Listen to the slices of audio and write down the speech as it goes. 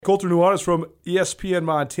Colter Nuanez from ESPN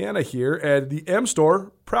Montana here, and the M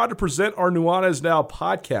Store, proud to present our Nuanez Now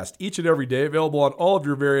podcast each and every day, available on all of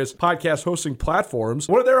your various podcast hosting platforms.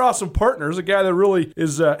 One of their awesome partners, a guy that really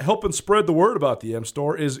is helping spread the word about the M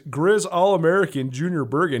Store, is Grizz All-American Junior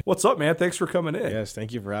Bergen. What's up, man? Thanks for coming in. Yes,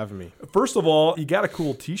 thank you for having me. First of all, you got a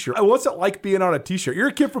cool t-shirt. What's it like being on a t-shirt? You're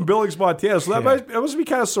a kid from Billings, Montana, so that must be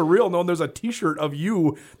kind of surreal knowing there's a t-shirt of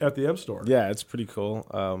you at the M Store. Yeah, it's pretty cool.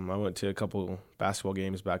 I went to a couple basketball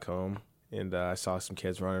games back home, and I saw some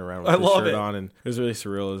kids running around with the shirt on, and it was really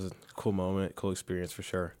surreal. It was a cool moment, cool experience for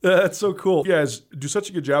sure. That's so cool. You guys do such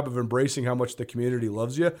a good job of embracing how much the community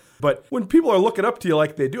loves you. But when people are looking up to you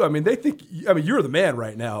like they do, they think, you're the man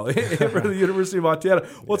right now for the University of Montana.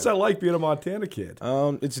 What's that like being a Montana kid?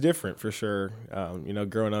 It's different for sure.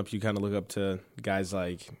 Growing up, you kind of look up to guys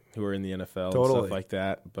like who are in the NFL and stuff like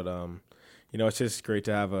that. But, it's just great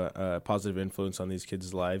to have a positive influence on these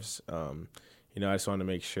kids' lives. I just want to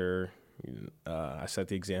make sure I set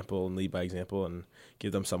the example and lead by example and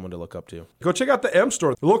give them someone to look up to. Go check out the M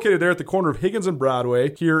Store. They're located there at the corner of Higgins and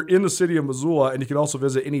Broadway here in the city of Missoula, and you can also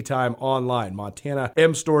visit anytime online,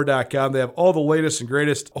 montanamstore.com. They have all the latest and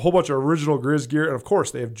greatest, a whole bunch of original Grizz gear, and of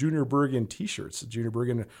course, they have Junior Bergen t-shirts. Junior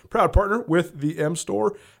Bergen, proud partner with the M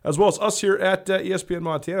Store, as well as us here at ESPN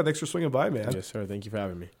Montana. Thanks for swinging by, man. Yes, sir. Thank you for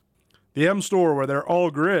having me. The M Store, where they're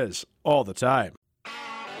all Grizz all the time.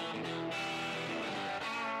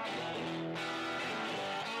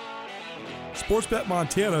 Sportsbet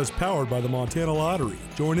Montana is powered by the Montana Lottery.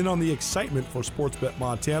 Join in on the excitement for Sportsbet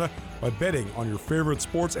Montana by betting on your favorite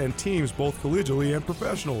sports and teams both collegially and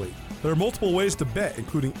professionally. There are multiple ways to bet,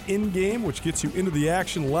 including in-game, which gets you into the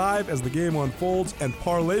action live as the game unfolds, and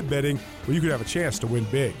parlay betting, where you could have a chance to win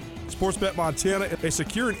big. Sportsbet Montana, a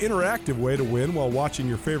secure and interactive way to win while watching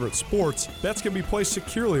your favorite sports. Bets can be placed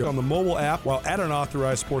securely on the mobile app while at an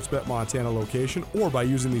authorized Sportsbet Montana location or by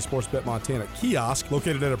using the Sportsbet Montana kiosk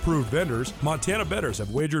located at approved vendors. Montana bettors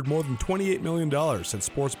have wagered more than $28 million since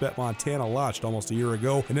Sportsbet Montana launched almost a year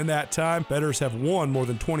ago, and in that time, bettors have won more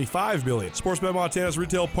than $25 million. Sportsbet Montana's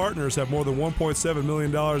retail partners have more than $1.7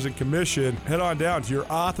 million in commission. Head on down to your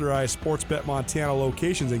authorized Sportsbet Montana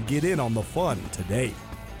locations and get in on the fun today.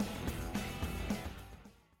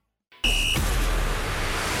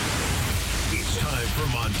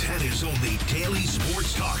 Montana's only daily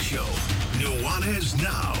sports talk show, Nuanez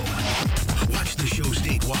Now. Watch the show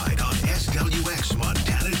statewide on SWX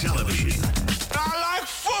Montana Television. I like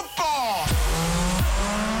football!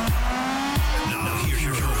 Now here's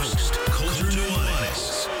your host, Colter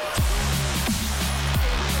Nuanez.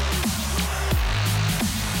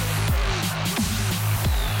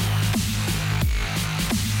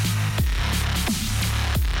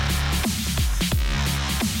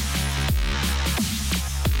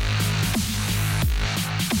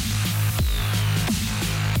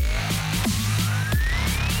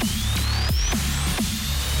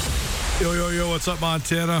 Yo, what's up,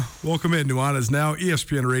 Montana? Welcome in. Nuanez Now,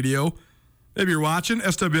 ESPN Radio. Maybe you're watching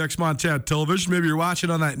SWX Montana Television. Maybe you're watching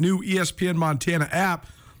on that new ESPN Montana app.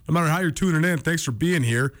 No matter how you're tuning in, thanks for being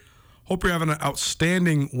here. Hope you're having an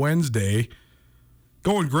outstanding Wednesday.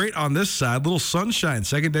 Going great on this side. Little sunshine,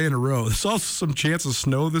 second day in a row. There's also some chance of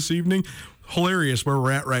snow this evening. Hilarious where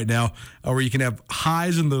we're at right now, where you can have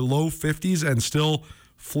highs in the low 50s and still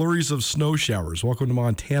flurries of snow showers. Welcome to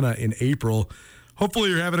Montana in April.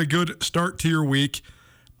 Hopefully you're having a good start to your week.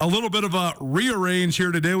 A little bit of a rearrange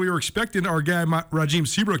here today. We were expecting our guy, Rajim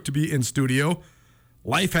Seabrook, to be in studio.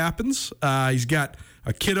 Life happens. He's got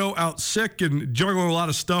a kiddo out sick and juggling a lot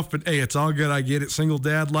of stuff, but hey, it's all good. I get it. Single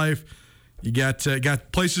dad life. You got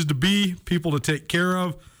places to be, people to take care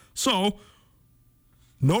of. So,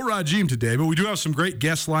 no Rajim today, but we do have some great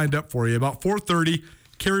guests lined up for you. About 4:30,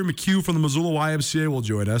 Keri McHugh from the Missoula YMCA will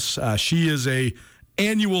join us. She is a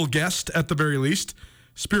annual guest at the very least,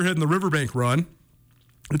 spearheading the Riverbank Run.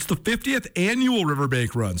 It's the 50th annual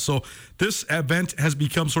Riverbank Run. So this event has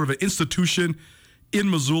become sort of an institution in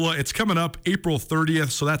Missoula. It's coming up April 30th,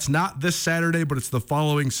 so that's not this Saturday, but it's the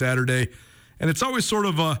following Saturday. And it's always sort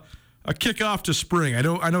of a kickoff to spring.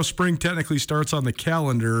 I know spring technically starts on the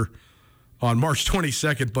calendar on March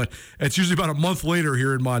 22nd, but it's usually about a month later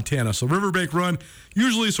here in Montana. So Riverbank Run,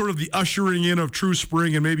 usually sort of the ushering in of true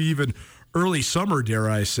spring and maybe even early summer, dare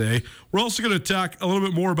I say. We're also going to talk a little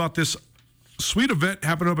bit more about this sweet event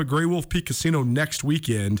happening up at Grey Wolf Peak Casino next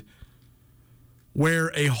weekend, where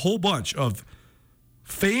a whole bunch of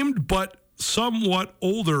famed but somewhat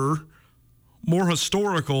older, more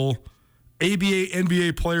historical ABA,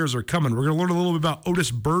 NBA players are coming. We're going to learn a little bit about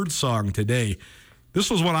Otis Birdsong today. This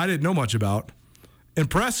was one I didn't know much about.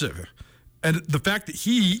 Impressive. And the fact that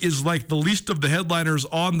he is like the least of the headliners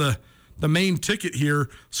on the the main ticket here.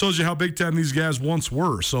 Shows you how big time these guys once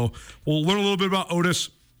were. So we'll learn a little bit about Otis.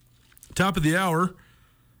 Top of the hour,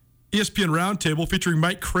 ESPN Roundtable featuring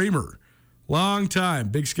Mike Kramer. Long time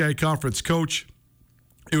Big Sky Conference coach.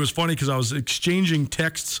 It was funny because I was exchanging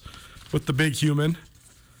texts with the big human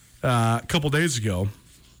a couple days ago.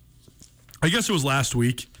 I guess it was last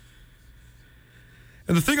week.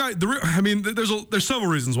 And the thing, there's several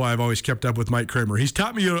reasons why I've always kept up with Mike Kramer. He's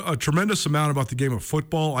taught me a tremendous amount about the game of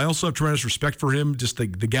football. I also have tremendous respect for him, just the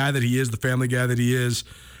guy that he is, the family guy that he is.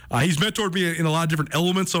 He's mentored me in a lot of different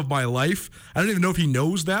elements of my life. I don't even know if he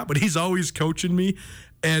knows that, but he's always coaching me.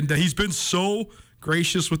 And he's been so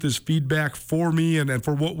gracious with his feedback for me and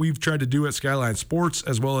for what we've tried to do at Skyline Sports,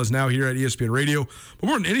 as well as now here at ESPN Radio. But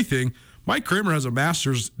more than anything, Mike Kramer has a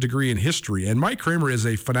master's degree in history, and Mike Kramer is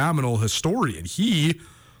a phenomenal historian. He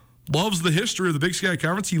loves the history of the Big Sky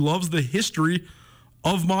Conference. He loves the history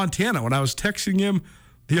of Montana. When I was texting him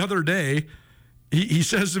the other day, he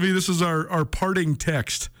says to me, this is our parting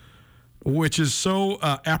text, which is so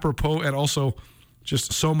apropos and also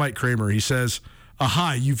just so Mike Kramer. He says,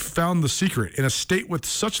 "Aha, you've found the secret. In a state with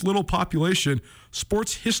such little population,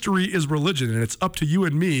 sports history is religion, and it's up to you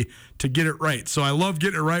and me to get it right." So I love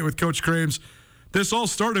getting it right with Coach Krames. This all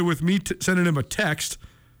started with me sending him a text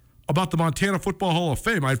about the Montana Football Hall of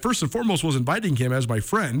Fame. I first and foremost was inviting him as my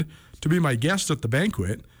friend to be my guest at the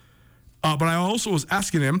banquet. But I also was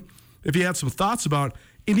asking him if he had some thoughts about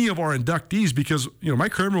any of our inductees, because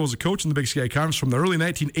Mike Kramer was a coach in the Big Sky Conference from the early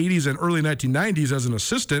 1980s and early 1990s as an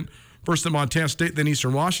assistant, first at Montana State, then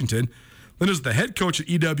Eastern Washington. Then as the head coach at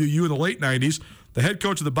EWU in the late 90s, the head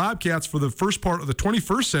coach of the Bobcats for the first part of the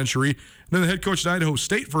 21st century, and then the head coach at Idaho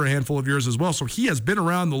State for a handful of years as well. So he has been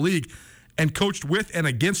around the league and coached with and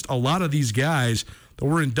against a lot of these guys that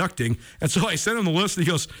we're inducting. And so I sent him the list, and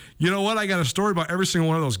he goes, "You know what? I got a story about every single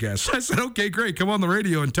one of those guys." So I said, "Okay, great. Come on the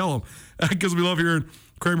radio and tell them," because we love hearing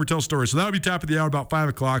Kramer tell stories. So that'll be top of the hour, about 5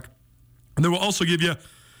 o'clock. And then we'll also give you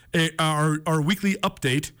our weekly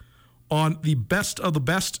update on the best of the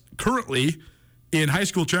best currently in high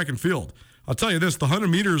school track and field. I'll tell you this, the 100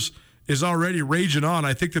 meters is already raging on.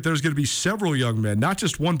 I think that there's going to be several young men, not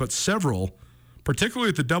just one, but several, particularly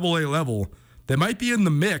at the AA level, that might be in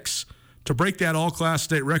the mix to break that all-class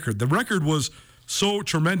state record. The record was so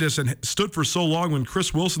tremendous and stood for so long when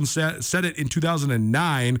Chris Wilson set it in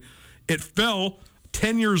 2009. It fell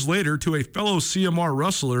 10 years later to a fellow CMR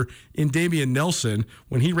wrestler in Damian Nelson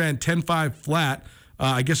when he ran 10.5 flat.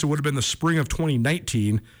 I guess it would have been the spring of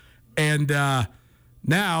 2019. And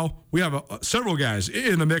now we have several guys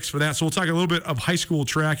in the mix for that. So we'll talk a little bit of high school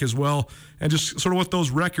track as well and just sort of what those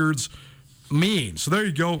records mean. So there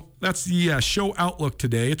you go. That's the show outlook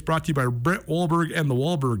today. It's brought to you by Brett Wahlberg and the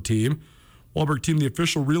Wahlberg team. Wahlberg team, the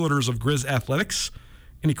official realtors of Grizz Athletics.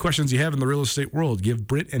 Any questions you have in the real estate world, give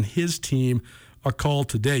Britt and his team a call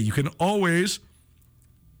today. You can always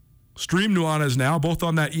stream Nuanez now, both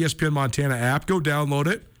on that ESPN Montana app. Go download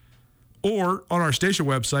it. Or on our station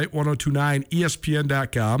website,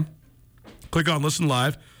 1029ESPN.com. Click on Listen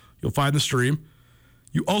Live. You'll find the stream.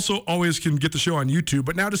 You also always can get the show on YouTube.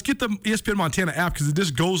 But now just get the ESPN Montana app because it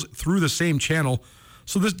just goes through the same channel.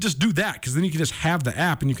 So just do that because then you can just have the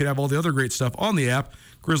app and you can have all the other great stuff on the app.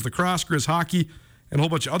 Grizz Lacrosse, Grizz Hockey, and a whole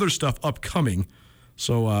bunch of other stuff upcoming.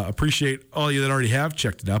 So appreciate all of you that already have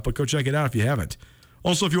checked it out, but go check it out if you haven't.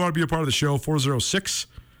 Also, if you want to be a part of the show,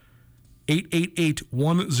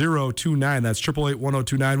 406-888-1029. That's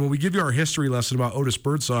 888-1029. When we give you our history lesson about Otis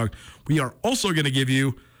Birdsong, we are also going to give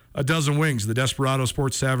you a dozen wings, the Desperado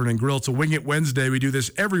Sports Tavern and Grill. It's a Wing It Wednesday. We do this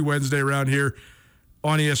every Wednesday around here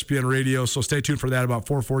on ESPN Radio, so stay tuned for that about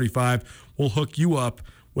 4:45. We'll hook you up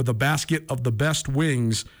with a basket of the best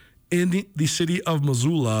wings in the city of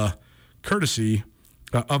Missoula, courtesy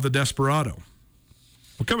of the Desperado.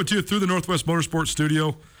 We're coming to you through the Northwest Motorsports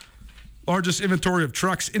Studio. Largest inventory of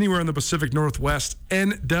trucks anywhere in the Pacific Northwest,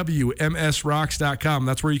 NWMSRocks.com.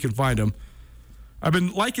 That's where you can find them. I've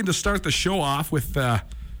been liking to start the show off with the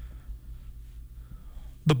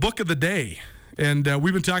book of the day. And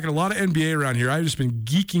we've been talking a lot of NBA around here. I've just been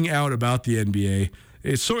geeking out about the NBA.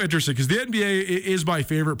 It's so interesting because the NBA is my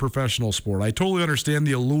favorite professional sport. I totally understand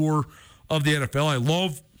the allure of the NFL. I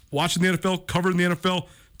love watching the NFL, covering the NFL,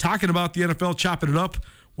 talking about the NFL, chopping it up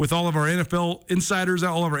with all of our NFL insiders,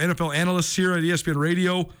 all of our NFL analysts here at ESPN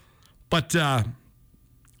Radio. But the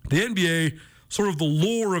NBA, sort of the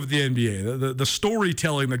lore of the NBA, the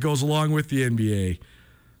storytelling that goes along with the NBA,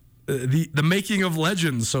 the making of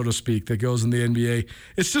legends, so to speak, that goes in the NBA.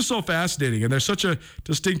 It's just so fascinating, and there's such a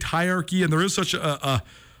distinct hierarchy, and there is such a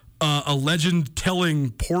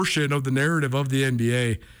legend-telling portion of the narrative of the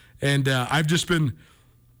NBA. And I've just been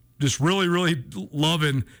just really, really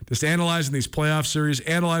loving just analyzing these playoff series,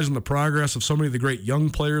 analyzing the progress of so many of the great young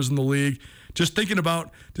players in the league, just thinking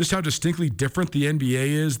about just how distinctly different the NBA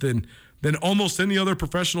is than almost any other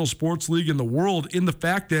professional sports league in the world, in the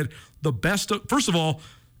fact that the best – first of all,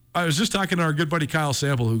 I was just talking to our good buddy Kyle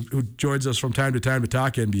Sample, who joins us from time to time to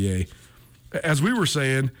talk NBA. As we were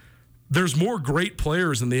saying, there's more great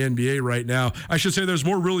players in the NBA right now. I should say there's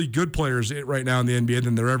more really good players right now in the NBA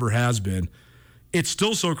than there ever has been. It's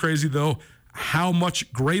still so crazy, though, how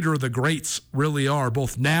much greater the greats really are,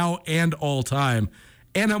 both now and all time,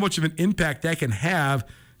 and how much of an impact that can have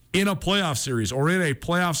in a playoff series or in a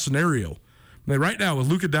playoff scenario. I mean, right now, with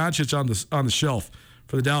Luka Doncic on the shelf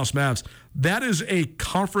for the Dallas Mavs, that is a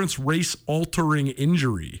conference race-altering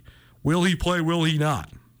injury. Will he play? Will he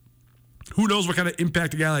not? Who knows what kind of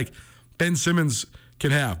impact a guy like Ben Simmons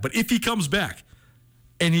can have. But if he comes back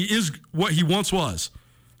and he is what he once was,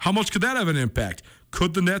 how much could that have an impact?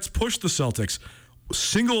 Could the Nets push the Celtics?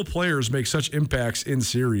 Single players make such impacts in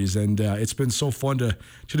series, and it's been so fun to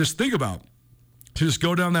just think about, to just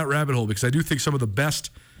go down that rabbit hole, because I do think some of the best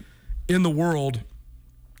in the world,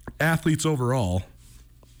 athletes overall,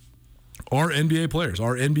 are NBA players,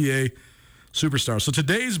 are NBA superstars. So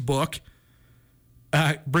today's book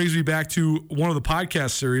brings me back to one of the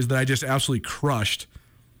podcast series that I just absolutely crushed.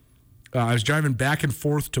 I was driving back and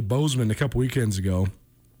forth to Bozeman a couple weekends ago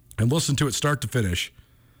and listened to it start to finish.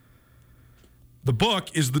 The book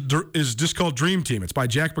is just called Dream Team. It's by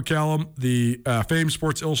Jack McCallum, the famed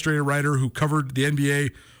Sports Illustrated writer who covered the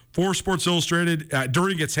NBA for Sports Illustrated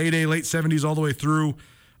during its heyday, late 70s all the way through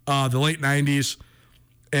the late 90s.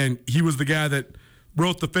 And he was the guy that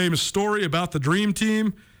wrote the famous story about the Dream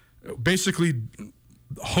Team, basically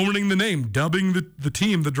honing the name, dubbing the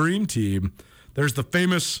team the Dream Team. There's the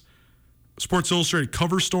famous Sports Illustrated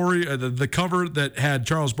cover story, the cover that had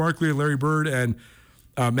Charles Barkley, Larry Bird, and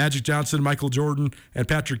Magic Johnson, Michael Jordan, and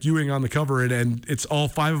Patrick Ewing on the cover, and it's all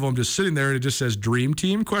five of them just sitting there, and it just says Dream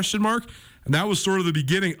Team, ? And that was sort of the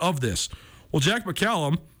beginning of this. Well, Jack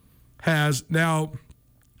McCallum has now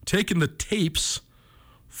taken the tapes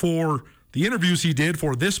for the interviews he did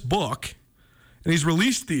for this book, and he's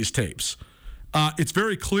released these tapes. It's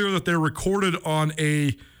very clear that they're recorded on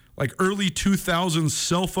a early 2000s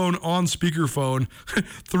cell phone on speakerphone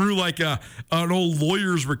through an old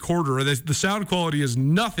lawyer's recorder. The sound quality is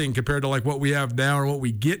nothing compared to what we have now or what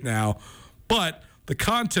we get now, but the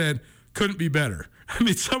content couldn't be better. I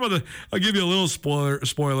mean, I'll give you a little spoiler.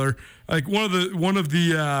 One of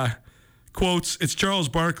the quotes, it's Charles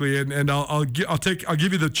Barkley, and I'll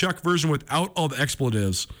give you the Chuck version without all the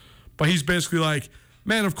expletives, but he's basically like,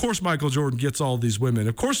 man, of course Michael Jordan gets all these women.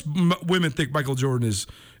 Of course women think Michael Jordan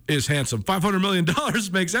is handsome. $500 million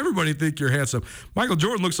makes everybody think you're handsome. Michael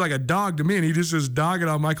Jordan looks like a dog to me, and he just is dogging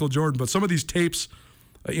on Michael Jordan. But some of these tapes,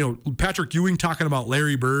 Patrick Ewing talking about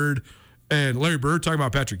Larry Bird, and Larry Bird talking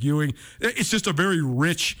about Patrick Ewing, it's just a very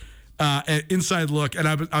rich inside look. And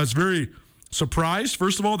I was very surprised,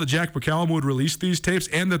 first of all, that Jack McCallum would release these tapes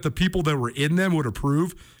and that the people that were in them would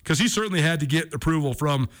approve, because he certainly had to get approval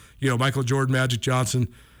from, Michael Jordan, Magic Johnson,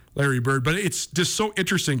 Larry Bird. But it's just so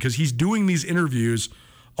interesting because he's doing these interviews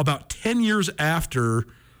about 10 years after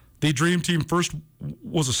the Dream Team first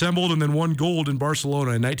was assembled and then won gold in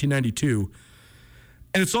Barcelona in 1992.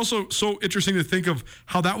 And it's also so interesting to think of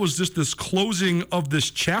how that was just this closing of this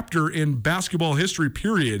chapter in basketball history,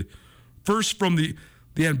 period. First from the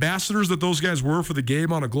ambassadors that those guys were for the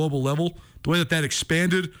game on a global level, the way that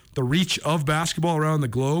expanded the reach of basketball around the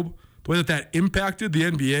globe, the way that impacted the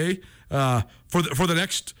NBA for the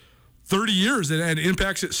next 30 years and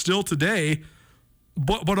impacts it still today,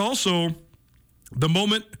 but also the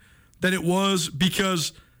moment that it was,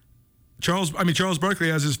 because Charles Barkley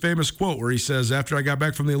has his famous quote where he says, after I got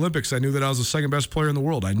back from the Olympics, I knew that I was the second best player in the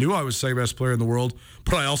world. I knew I was the second best player in the world,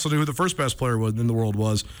 but I also knew who the first best player in the world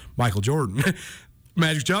was, Michael Jordan.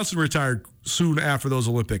 Magic Johnson retired soon after those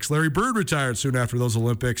Olympics. Larry Bird retired soon after those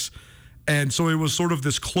Olympics. And so it was sort of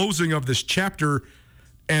this closing of this chapter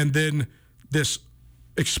and then this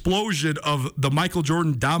explosion of the Michael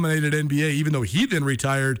Jordan-dominated NBA, even though he then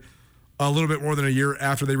retired a little bit more than a year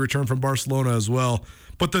after they returned from Barcelona as well.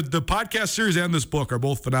 But the podcast series and this book are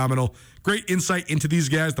both phenomenal. Great insight into these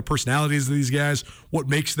guys, the personalities of these guys, what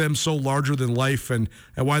makes them so larger than life, and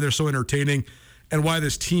why they're so entertaining, and why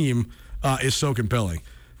this team is so compelling.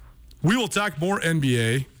 We will talk more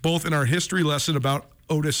NBA, both in our history lesson about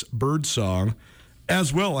Otis Birdsong,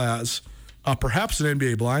 as well as perhaps an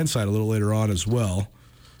NBA blindside a little later on as well.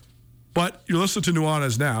 But you're listening to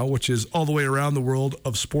Nuanez Now, which is all the way around the world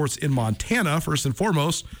of sports in Montana, first and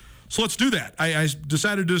foremost. So let's do that. I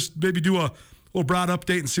decided to just maybe do a little broad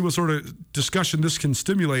update and see what sort of discussion this can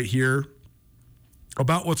stimulate here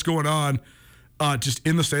about what's going on just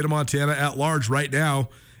in the state of Montana at large right now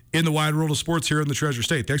in the wide world of sports here in the Treasure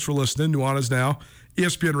State. Thanks for listening. Nuanez Now,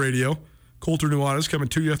 ESPN Radio. Colter Nuanez coming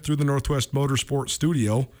to you through the Northwest Motorsports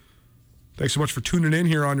Studio. Thanks so much for tuning in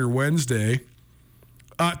here on your Wednesday.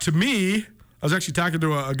 To me, I was actually talking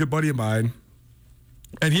to a good buddy of mine,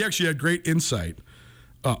 and he actually had great insight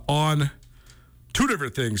on two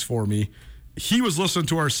different things for me. He was listening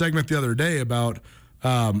to our segment the other day about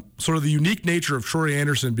sort of the unique nature of Troy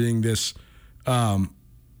Anderson being this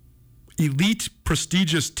elite,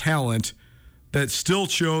 prestigious talent that still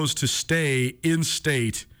chose to stay in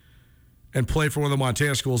state and play for one of the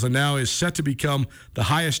Montana schools, and now is set to become the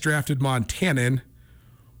highest drafted Montanan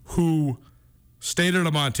who stayed at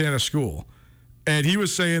a Montana school. And he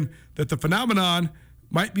was saying that the phenomenon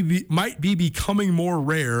might be becoming more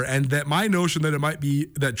rare, and that my notion that it might be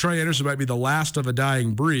that Troy Anderson might be the last of a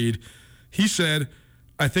dying breed. He said,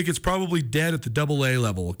 I think it's probably dead at the AA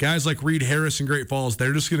level. Guys like Reed Harris in Great Falls,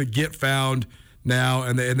 they're just going to get found now,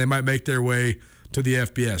 and they might make their way to the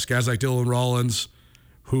FBS. Guys like Dylan Rollins,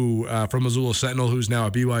 who from Missoula Sentinel, who's now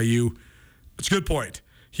at BYU. It's a good point.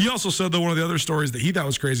 He also said, though, one of the other stories that he thought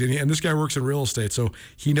was crazy, and this guy works in real estate, so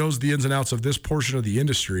he knows the ins and outs of this portion of the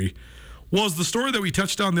industry, was the story that we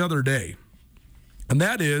touched on the other day. And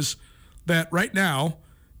that is that right now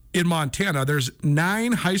in Montana, there's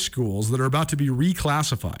 9 high schools that are about to be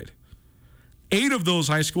reclassified. 8 of those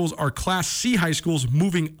high schools are Class C high schools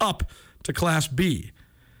moving up to Class B.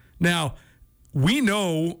 Now, we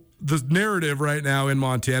know the narrative right now in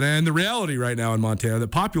Montana and the reality right now in Montana that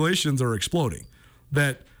populations are exploding,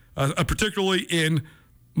 that particularly in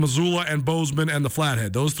Missoula and Bozeman and the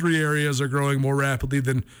Flathead, those 3 areas are growing more rapidly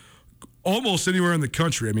than almost anywhere in the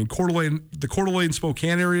country. I mean, the Coeur d'Alene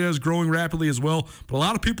Spokane area is growing rapidly as well, but a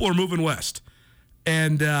lot of people are moving west.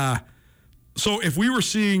 And so if we were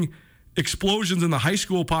seeing explosions in the high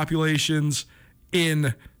school populations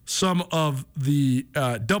in some of the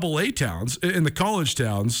AA towns, in the college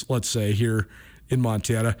towns, let's say, here in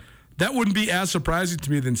Montana, that wouldn't be as surprising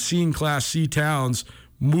to me than seeing Class C towns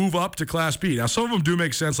move up to Class B. Now, some of them do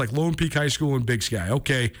make sense, like Lone Peak High School and Big Sky.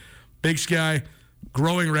 Okay, Big Sky,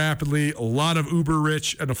 growing rapidly. A lot of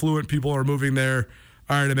uber-rich and affluent people are moving there.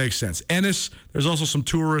 All right, it makes sense. Ennis, there's also some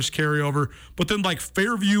tourist carryover. But then, like,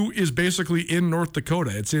 Fairview is basically in North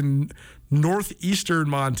Dakota. It's in northeastern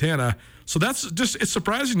Montana. So that's just, it's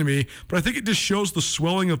surprising to me, but I think it just shows the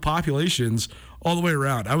swelling of populations all the way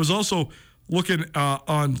around. I was also looking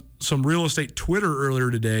on some real estate Twitter earlier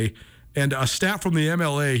today, and a stat from the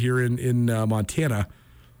MLA here in Montana.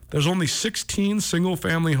 There's only 16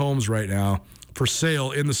 single-family homes right now for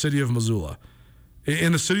sale in the city of Missoula.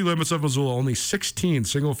 In the city limits of Missoula, only 16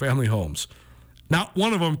 single-family homes. Not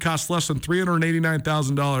one of them costs less than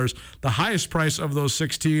 $389,000. The highest price of those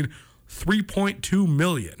 16, $3.2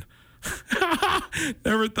 million.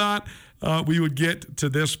 Never thought we would get to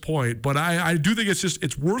this point, but I do think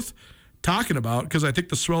it's worth talking about, because I think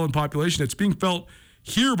the swell in population, it's being felt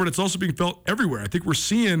here, but it's also being felt everywhere. I think we're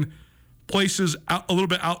seeing places a little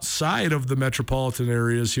bit outside of the metropolitan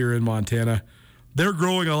areas here in Montana. They're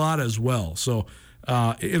growing a lot as well. So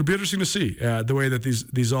it'll be interesting to see the way that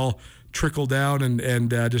these all trickle down, and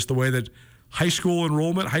just the way that high school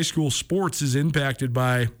enrollment, high school sports is impacted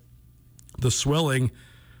by the swelling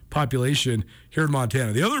population here in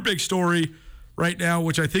Montana. The other big story right now,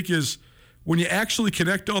 which I think is when you actually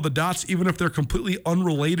connect all the dots, even if they're completely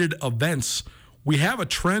unrelated events, we have a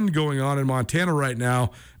trend going on in Montana right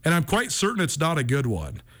now, and I'm quite certain it's not a good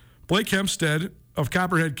one. Blake Hempstead of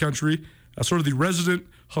Copperhead Country, sort of the resident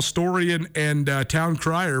historian and town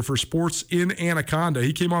crier for sports in Anaconda,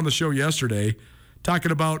 he came on the show yesterday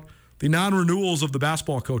talking about the non-renewals of the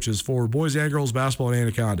basketball coaches for boys and girls basketball in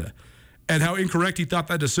Anaconda, and how incorrect he thought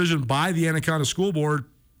that decision by the Anaconda School Board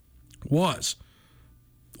was.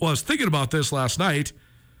 Well, I was thinking about this last night,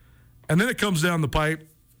 and then it comes down the pipe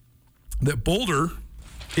that Boulder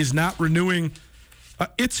is not renewing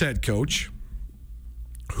its head coach,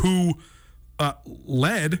 who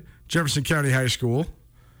led Jefferson County High School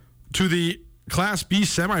to the Class B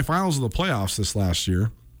semifinals of the playoffs this last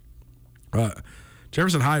year.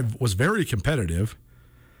 Jefferson High was very competitive.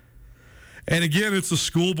 And again, it's the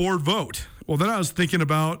school board vote. Well, then I was thinking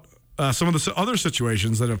about some of the other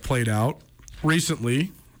situations that have played out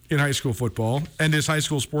recently in high school football and just high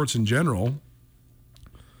school sports in general.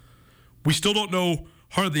 We still don't know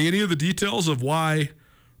hardly any of the details of why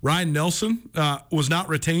Ryan Nelson was not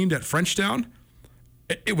retained at Frenchtown.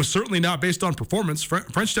 It was certainly not based on performance.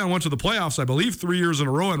 Frenchtown went to the playoffs, I believe, 3 years in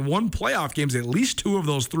a row and won playoff games at least 2 of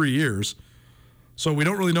those 3 years. So we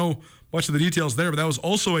don't really know much of the details there, but that was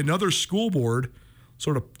also another school board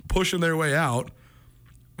sort of pushing their way out.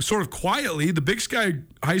 Sort of quietly, the Big Sky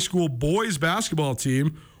High School boys basketball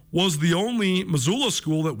team was the only Missoula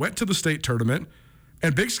school that went to the state tournament,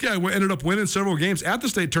 and Big Sky ended up winning several games at the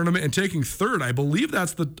state tournament and taking third. I believe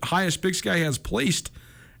that's the highest Big Sky has placed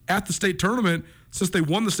at the state tournament since they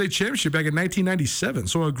won the state championship back in 1997.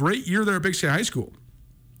 So a great year there at Big Sky High School.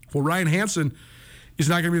 Well, Ryan Hansen is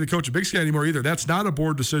not going to be the coach of Big Sky anymore either. That's not a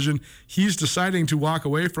board decision. He's deciding to walk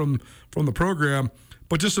away from the program.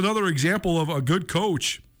 But just another example of a good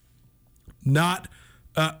coach not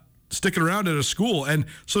sticking around at a school. And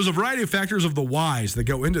so there's a variety of factors of the whys that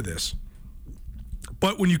go into this.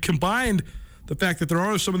 But when you combine the fact that there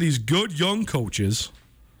are some of these good young coaches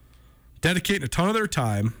dedicating a ton of their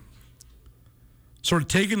time, sort of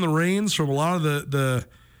taking the reins from a lot of the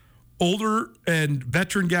older and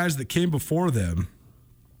veteran guys that came before them,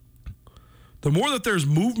 the more that there's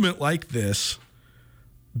movement like this,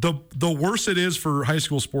 the worse it is for high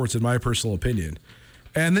school sports, in my personal opinion.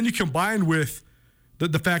 And then you combine with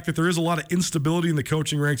the fact that there is a lot of instability in the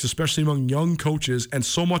coaching ranks, especially among young coaches, and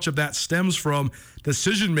so much of that stems from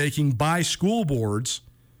decision-making by school boards.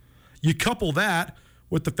 You couple that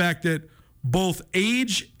with the fact that both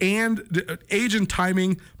age and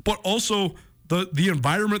timing, but also the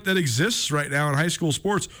environment that exists right now in high school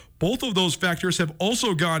sports, both of those factors have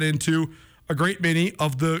also gone into a great many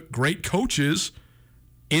of the great coaches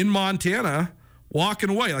in Montana walking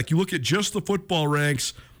away. Like, you look at just the football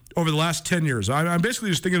ranks over the last 10 years. I'm basically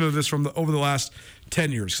just thinking of this from over the last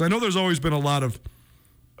 10 years. Because I know there's always been a lot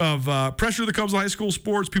of pressure that comes to high school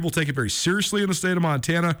sports. People take it very seriously in the state of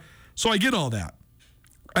Montana. So I get all that.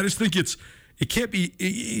 I just think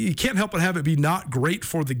you can't help but have it be not great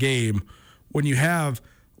for the game when you have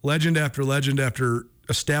legend after legend after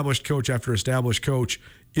established coach after established coach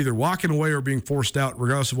either walking away or being forced out,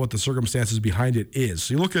 regardless of what the circumstances behind it is.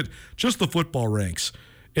 So you look at just the football ranks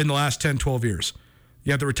in the last 10, 12 years.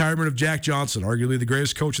 You have the retirement of Jack Johnson, arguably the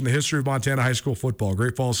greatest coach in the history of Montana high school football.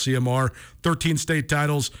 Great Falls CMR, 13 state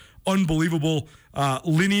titles, unbelievable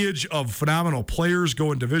lineage of phenomenal players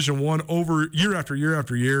going Division I over year after year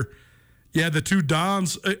after year. You had the two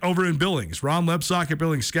Dons over in Billings, Ron Lebsock at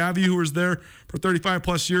Billings Skyview, who was there for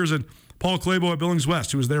 35-plus years, and Paul Clabo at Billings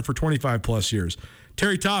West, who was there for 25-plus years.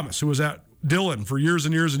 Terry Thomas, who was at Dillon for years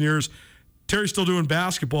and years and years. Terry's still doing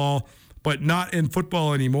basketball, but not in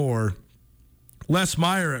football anymore. Les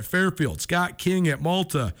Meyer at Fairfield, Scott King at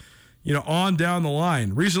Malta, on down the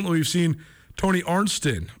line. Recently, we've seen Tony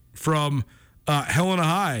Arnston from Helena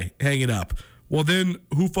High hanging up. Well, then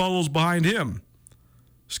who follows behind him?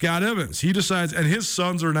 Scott Evans. He decides, and his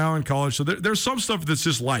sons are now in college. So there's some stuff that's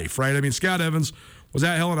just life, right? I mean, Scott Evans was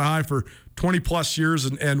at Helena High for 20-plus years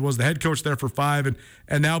and was the head coach there for 5.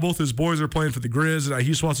 And now both his boys are playing for the Grizz, and he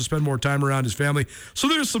just wants to spend more time around his family. So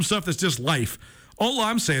there's some stuff that's just life. All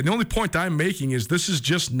I'm saying, the only point I'm making is this is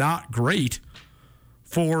just not great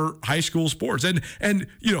for high school sports. And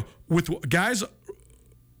with guys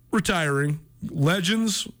retiring,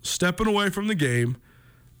 legends stepping away from the game,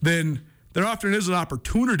 then there often is an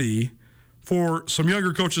opportunity for some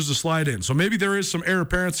younger coaches to slide in. So maybe there is some heir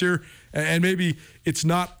apparent here, and maybe it's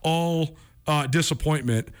not all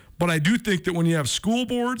disappointment. But I do think that when you have school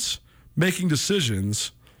boards making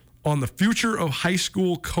decisions on the future of high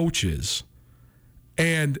school coaches,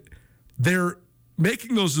 and they're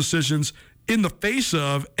making those decisions in the face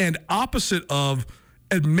of and opposite of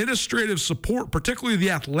administrative support, particularly the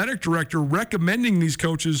athletic director recommending these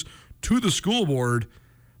coaches to the school board,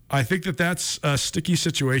 I think that that's a sticky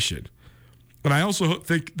situation. And I also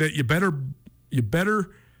think that you better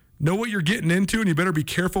know what you're getting into, and you better be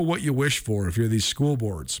careful what you wish for if you're these school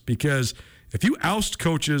boards. Because if you oust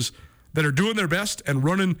coaches that are doing their best and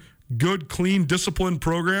running good, clean, disciplined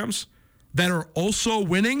programs that are also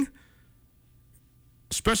winning,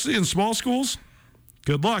 especially in small schools,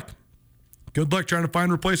 good luck. Good luck trying to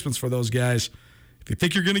find replacements for those guys. If you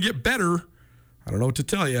think you're going to get better, I don't know what to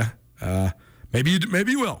tell you. Maybe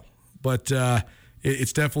you will, but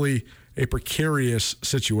it's definitely a precarious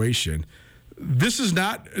situation. This is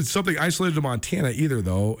not something isolated to Montana either,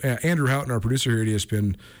 though. Andrew Houghton, our producer here at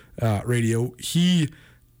ESPN Radio, he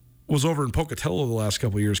was over in Pocatello the last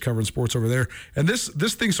couple of years covering sports over there, and this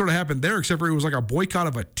thing sort of happened there, except for it was like a boycott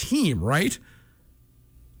of a team, right?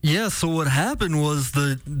 Yeah, so what happened was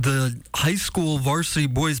the high school varsity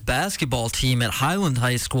boys basketball team at Highland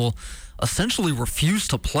High School essentially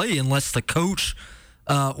refused to play unless the coach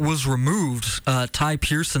was removed. Ty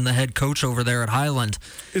Pearson, the head coach over there at Highland.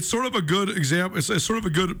 It's sort of a good example. It's sort of a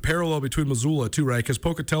good parallel between Missoula, too, right? Because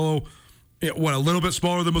Pocatello, a little bit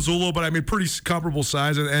smaller than Missoula, but I mean pretty comparable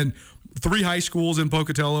size. And 3 high schools in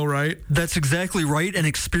Pocatello, right? That's exactly right, and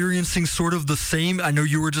experiencing sort of the same. I know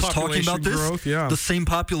you were just talking about this. Growth, yeah. The same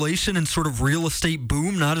population and sort of real estate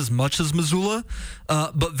boom, not as much as Missoula,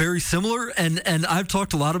 but very similar. And I've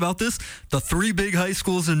talked a lot about this. The 3 big high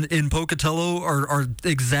schools in Pocatello are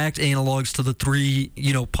exact analogs to the 3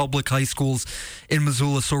 public high schools in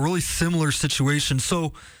Missoula. So really similar situation.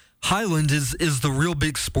 So Highland is the real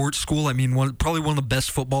big sports school. I mean, probably one of the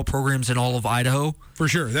best football programs in all of Idaho. For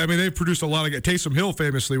sure. I mean, they've produced a lot of guys. Taysom Hill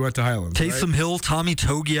famously went to Highland. Taysom Hill, Tommy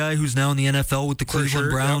Togiai, who's now in the NFL with the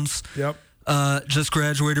Cleveland Browns. Yep. Just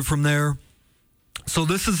graduated from there. So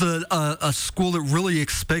this is a school that really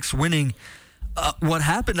expects winning. What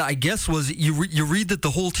happened, I guess, was you read that the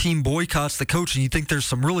whole team boycotts the coach, and you think there's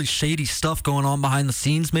some really shady stuff going on behind the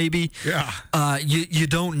scenes, maybe. Yeah. You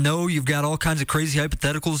don't know. You've got all kinds of crazy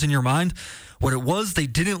hypotheticals in your mind. What it was, they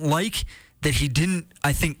didn't like that he didn't,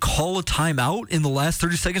 I think, call a timeout in the last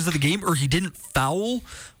 30 seconds of the game, or he didn't foul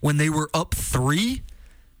when they were up 3.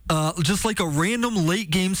 Just like a random late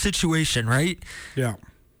game situation, right? Yeah.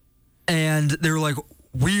 And they were like,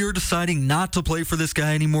 we are deciding not to play for this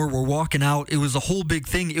guy anymore. We're walking out. It was a whole big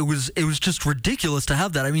thing. It was just ridiculous to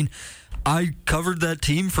have that. I mean, I covered that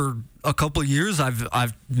team for a couple of years.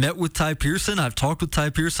 I've met with Ty Pearson. I've talked with Ty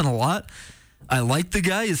Pearson a lot. I like the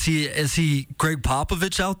guy. Is he Greg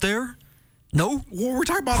Popovich out there? No. Well, we're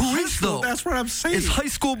talking about high school. That's what I'm saying. It's high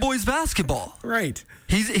school boys basketball. Right.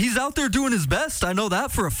 He's out there doing his best. I know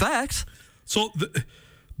that for a fact. So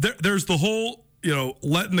there's the whole,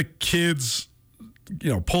 letting the kids,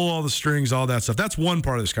 pull all the strings, all that stuff. That's one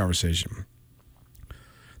part of this conversation.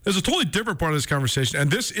 There's a totally different part of this conversation, and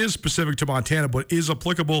this is specific to Montana, but is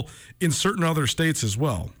applicable in certain other states as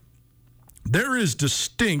well. There is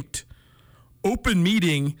distinct open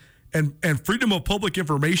meeting and freedom of public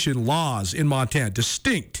information laws in Montana.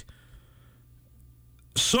 Distinct.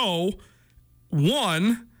 So,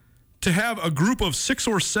 one, to have a group of 6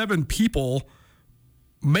 or 7 people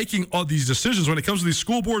making all these decisions when it comes to these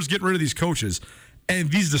school boards getting rid of these coaches, and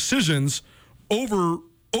these decisions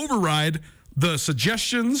override the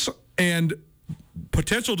suggestions and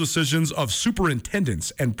potential decisions of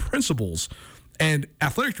superintendents and principals and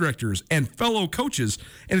athletic directors and fellow coaches,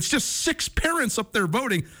 and it's just 6 parents up there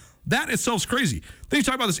voting. That itself is crazy. Then you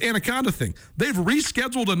talk about this Anaconda thing. They've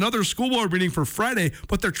rescheduled another school board meeting for Friday,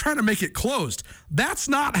 but they're trying to make it closed. That's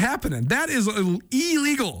not happening. That is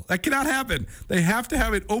illegal. That cannot happen. They have to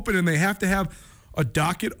have it open, and they have to have a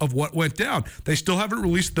docket of what went down. They still haven't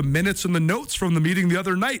released the minutes and the notes from the meeting the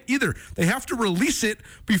other night either. They have to release it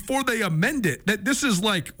before they amend it. This is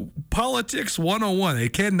like politics 101.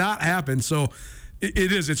 It cannot happen. So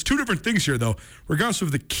it is. It's 2 different things here, though. Regardless of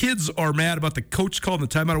if the kids are mad about the coach calling the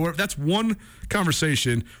timeout or whatever, that's one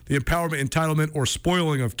conversation, the empowerment, entitlement, or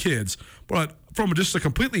spoiling of kids. But from just a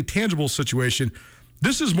completely tangible situation,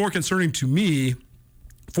 this is more concerning to me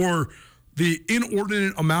for the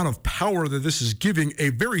inordinate amount of power that this is giving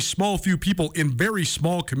a very small few people in very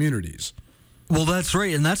small communities. Well, that's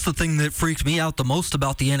right, and that's the thing that freaked me out the most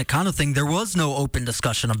about the Anaconda thing. There was no open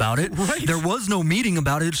discussion about it. Right. There was no meeting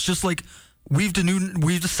about it. It's just like, we've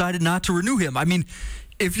decided not to renew him. I mean,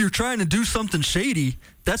 if you're trying to do something shady,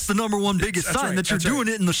 that's the number one biggest sign that you're doing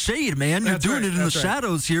it in the shade, man. You're doing it in the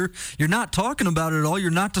shadows here. You're not talking about it at all.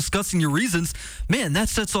 You're not discussing your reasons. Man, that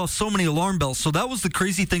sets off so many alarm bells. So that was the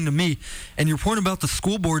crazy thing to me. And your point about the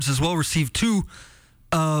school boards is well received too.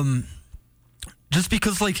 Just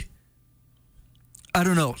because, I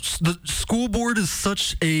don't know, the school board is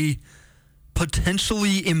such a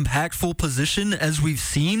potentially impactful position as we've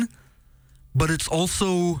seen, but it's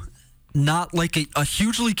also not like a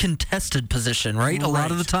hugely contested position, right? A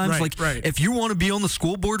lot of the times, if you want to be on the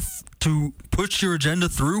school board to push your agenda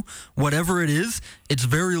through, whatever it is, it's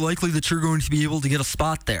very likely that you're going to be able to get a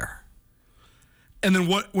spot there. And then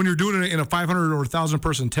when you're doing it in a 500 or 1,000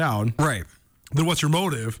 person town, right? Then what's your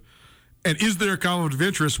motive? And is there a conflict of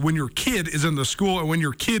interest when your kid is in the school and when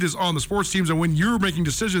your kid is on the sports teams and when you're making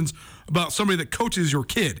decisions about somebody that coaches your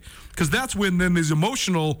kid? Because that's when then these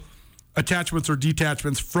emotional attachments or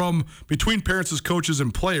detachments from between parents as coaches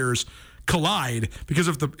and players collide, because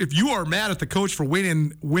if you are mad at the coach for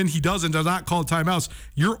when he does and does not call timeouts,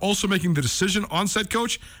 you're also making the decision on said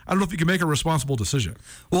coach. I don't know if you can make a responsible decision.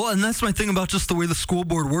 Well, and that's my thing about just the way the school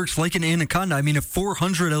board works. Like in Anaconda, I mean, if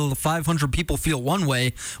 400 out of the 500 people feel one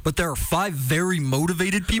way, but there are 5 very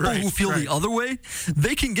motivated people who feel the other way,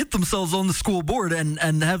 they can get themselves on the school board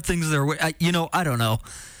and have things their way. I don't know,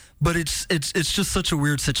 but it's just such a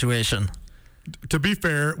weird situation. To be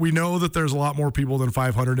fair, we know that there's a lot more people than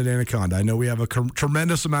 500 in Anaconda. I know we have a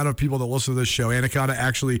tremendous amount of people that listen to this show. Anaconda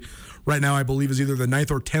actually, right now, I believe, is either the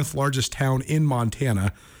 9th or 10th largest town in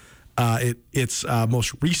Montana. its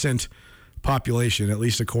most recent population, at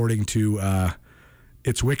least according to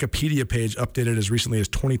its Wikipedia page, updated as recently as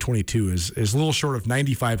 2022, is a little short of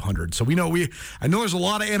 9,500. So I know there's a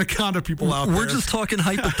lot of Anaconda people out there. We're just talking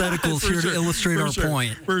hypotheticals here to illustrate our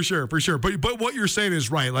point. For sure. But what you're saying is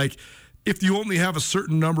right. Like, if you only have a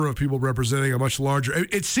certain number of people representing a much larger,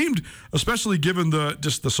 it seemed, especially given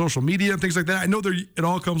the social media and things like that. I know it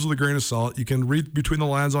all comes with a grain of salt. You can read between the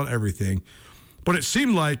lines on everything, but it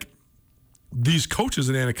seemed like these coaches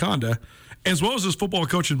in Anaconda, as well as this football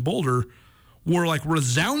coach in Boulder, were like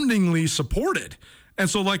resoundingly supported. And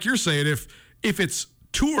so, like you're saying, if it's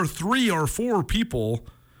 2 or 3 or 4 people,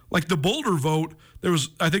 like the Boulder vote, it was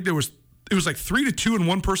like 3-2 and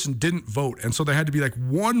one person didn't vote. And so there had to be like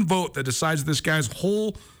one vote that decides this guy's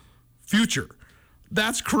whole future.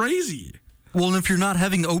 That's crazy. Well, and if you're not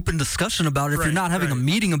having open discussion about it, if you're not having a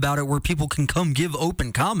meeting about it where people can come give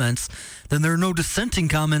open comments, then there are no dissenting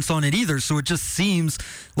comments on it either. So it just seems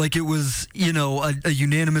like it was, a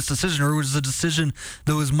unanimous decision, or it was a decision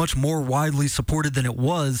that was much more widely supported than it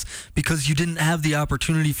was because you didn't have the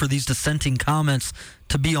opportunity for these dissenting comments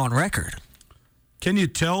to be on record. Can you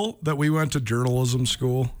tell that we went to journalism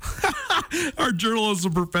school? Our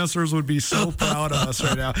journalism professors would be so proud of us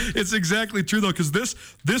right now. It's exactly true, though, because this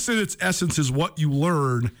in its essence is what you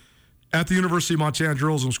learn at the University of Montana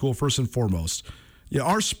Journalism School, first and foremost. Yeah,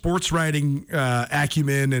 our sports writing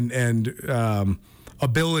acumen and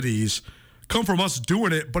abilities come from us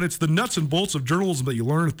doing it, but it's the nuts and bolts of journalism that you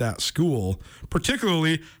learn at that school,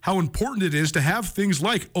 particularly how important it is to have things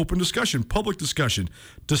like open discussion, public discussion,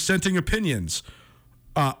 dissenting opinions,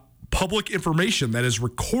 public information that is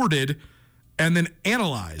recorded and then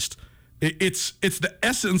analyzed. It's the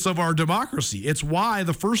essence of our democracy. It's why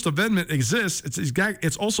the First Amendment exists.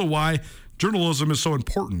 It's also why journalism is so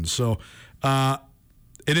important. So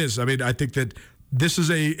it is. I mean, I think that this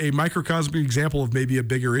is a microcosmic example of maybe a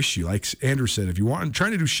bigger issue. Like Andrew said, if you want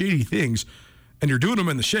trying to do shady things and you're doing them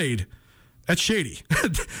in the shade, that's shady.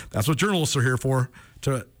 That's what journalists are here for,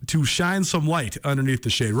 to shine some light underneath the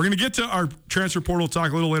shade. We're going to get to our transfer portal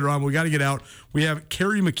talk a little later on. We got to get out. We have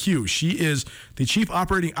Keri McHugh. She is the Chief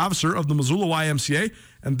Operating Officer of the Missoula YMCA,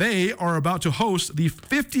 and they are about to host the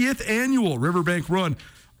 50th annual Riverbank Run,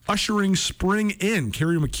 ushering spring in.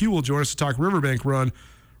 Keri McHugh will join us to talk Riverbank Run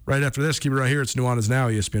right after this. Keep it right here. It's Nuanez Now,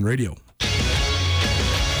 ESPN Radio.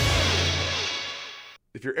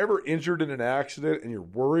 If you're ever injured in an accident and you're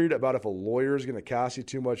worried about if a lawyer is going to cost you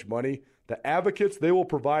too much money, the Advocates, they will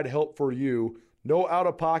provide help for you. No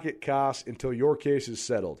out-of-pocket costs until your case is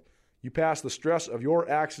settled. You pass the stress of your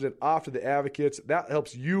accident off to the Advocates. That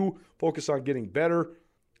helps you focus on getting better.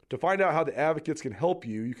 To find out how the Advocates can help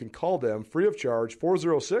you, you can call them free of charge,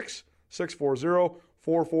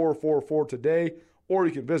 406-640-4444 today, or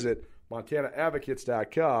you can visit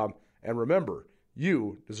MontanaAdvocates.com. And remember,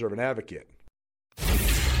 you deserve an advocate.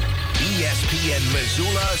 ESPN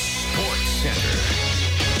Missoula Sports Center.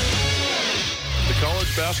 The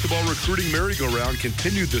college basketball recruiting merry-go-round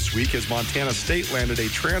continued this week as Montana State landed a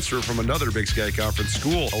transfer from another Big Sky Conference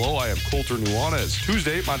school. Hello, I am Colter Nuanez.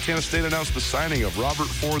 Tuesday, Montana State announced the signing of Robert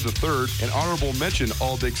Ford III, an honorable mention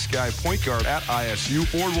All-Big Sky point guard at ISU.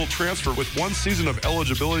 Ford will transfer with 1 season of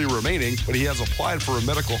eligibility remaining, but he has applied for a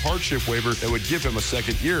medical hardship waiver that would give him a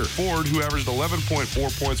second year. Ford, who averaged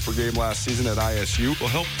 11.4 points per game last season at ISU, will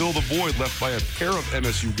help fill the void left by a pair of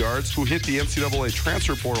MSU guards who hit the NCAA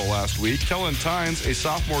transfer portal last week. Kellen Tynes, a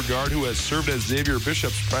sophomore guard who has served as Xavier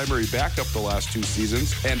Bishop's primary backup the last 2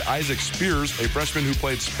 seasons, and Isaac Spears, a freshman who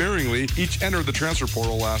played sparingly, each entered the transfer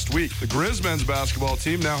portal last week. The Grizz men's basketball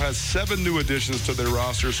team now has 7 new additions to their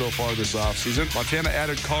roster so far this offseason. Montana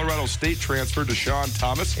added Colorado State transfer Deshaun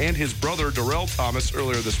Thomas and his brother Darrell Thomas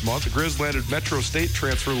earlier this month. The Grizz landed Metro State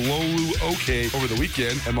transfer Lolu Oke over the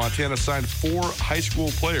weekend, and Montana signed 4 high school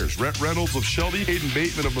players: Rhett Reynolds of Shelby, Hayden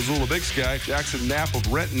Bateman of Missoula Big Sky, Jackson Knapp of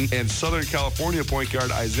Renton, and Southern California point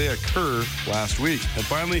guard Isaiah Kerr last week. And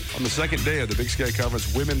finally, on the second day of the Big Sky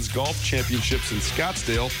Conference Women's Golf Championships in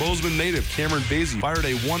Scottsdale, Bozeman native Cameron Basie fired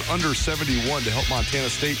a 1-under-71 to help Montana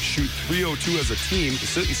State shoot .302 as a team to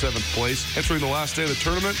sit in 7th place. Entering the last day of the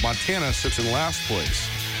tournament, Montana sits in last place.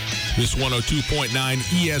 This 102.9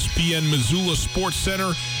 ESPN Missoula Sports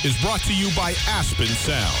Center is brought to you by Aspen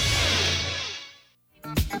Sound.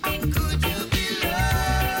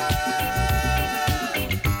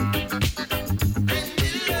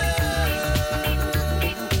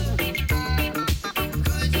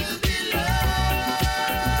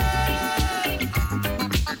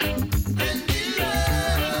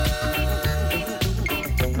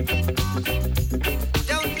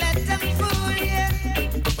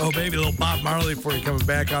 Oh, baby, little Bob Marley for you coming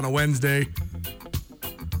back on a Wednesday.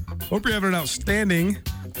 Hope you're having an outstanding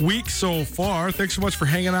week so far. Thanks so much for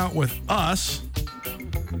hanging out with us.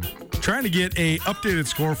 Trying to get a updated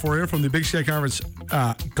score for you from the Big Sky Conference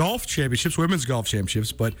golf championships, women's golf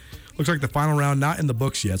championships, but looks like the final round not in the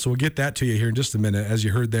books yet. So we'll get that to you here in just a minute. As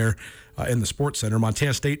you heard there in the Sports Center,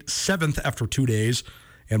 Montana State 7th after 2 days,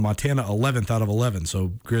 and Montana 11th out of 11.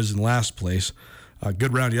 So Grizz in last place.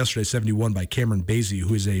 Good round yesterday, 71 by Cameron Basie,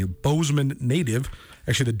 who is a Bozeman native,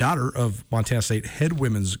 actually the daughter of Montana State head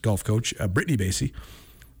women's golf coach, Brittany Basie.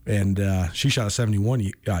 And she shot a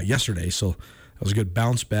 71 yesterday, so that was a good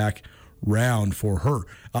bounce back round for her.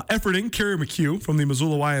 Efforting Keri McHugh from the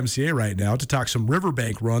Missoula YMCA right now to talk some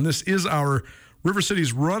Riverbank Run. This is our River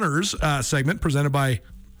Cities Runners segment presented by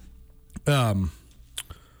Zootown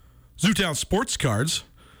Sports Cards.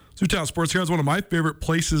 Zootown Sports Cards, one of my favorite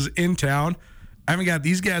places in town. I haven't got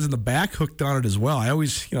these guys in the back hooked on it as well. I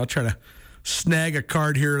always, try to snag a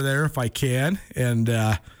card here or there if I can. And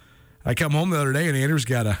I come home the other day and Andrew's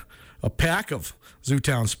got a pack of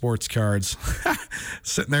Zootown Sports Cards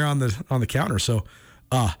sitting there on the counter. So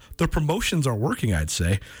the promotions are working, I'd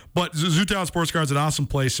say. But Zootown Sports Cards is an awesome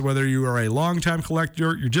place. Whether you are a longtime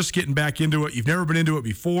collector, you're just getting back into it, you've never been into it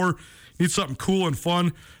before, need something cool and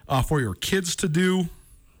fun for your kids to do.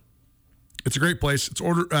 It's a great place.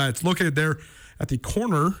 It's located there at the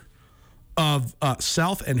corner of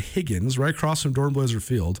South and Higgins, right across from Dornblazer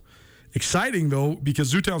Field. Exciting, though,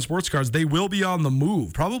 because Zootown Sports Cards, they will be on the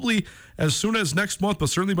move, probably as soon as next month, but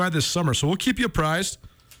certainly by this summer. So we'll keep you apprised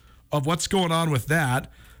of what's going on with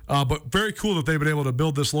that. But very cool that they've been able to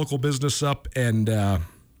build this local business up and that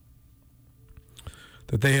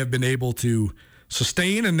they have been able to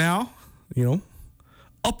sustain and now,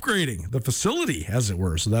 upgrading the facility, as it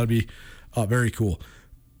were. So that'll be very cool.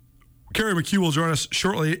 Keri McHugh will join us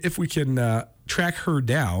shortly if we can track her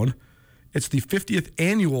down. It's the 50th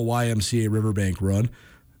annual YMCA Riverbank Run.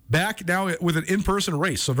 Back now with an in-person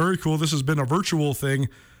race. So very cool. This has been a virtual thing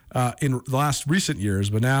in the last recent years,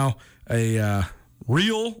 but now a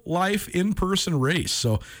real-life in-person race.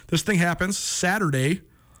 So this thing happens Saturday,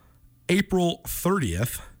 April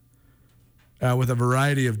 30th, with a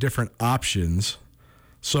variety of different options.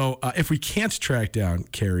 So if we can't track down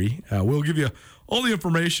Keri, we'll give you all the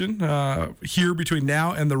information here between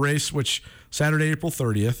now and the race, which Saturday, April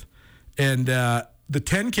 30th. And the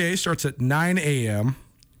 10K starts at 9 a.m.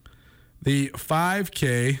 The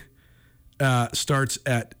 5K starts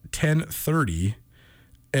at 10:30.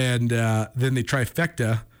 And then the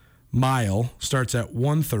trifecta mile starts at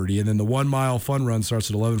 1:30. And then the 1 mile fun run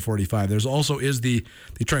starts at 11:45. There's also is the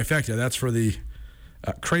trifecta. That's for the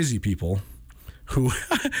crazy people who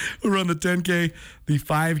run the 10K, the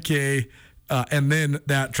 5K, and then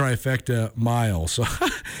that trifecta mile. So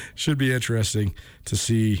should be interesting to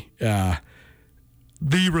see the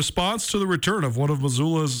response to the return of one of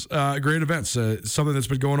Missoula's great events, something that's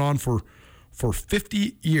been going on for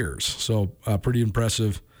 50 years. So pretty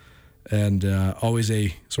impressive and always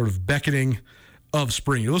a sort of beckoning of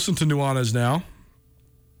spring. You listen to Nuanez now,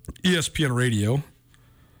 ESPN Radio,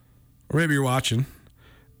 or maybe you're watching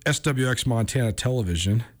SWX Montana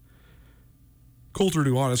Television. Colter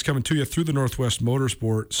Nuanez coming to you through the Northwest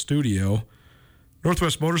Motorsport studio.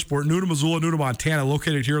 Northwest Motorsport, new to Missoula, new to Montana,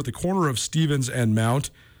 located here at the corner of Stevens and Mount.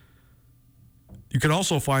 You can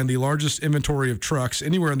also find the largest inventory of trucks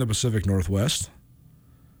anywhere in the Pacific Northwest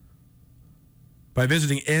by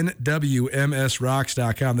visiting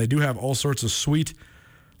nwmsrocks.com. They do have all sorts of sweet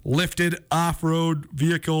lifted off-road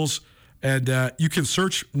vehicles, and you can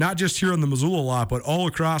search not just here on the Missoula lot, but all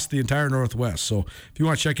across the entire Northwest. So if you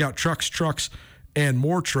want to check out trucks, and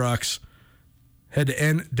more trucks, head to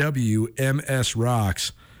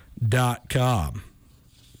nwmsrocks.com.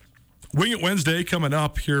 Wing It Wednesday coming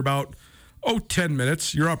up here about 10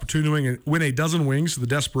 minutes. Your opportunity to win a dozen wings to the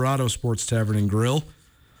Desperado Sports Tavern and Grill.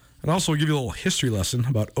 And also give you a little history lesson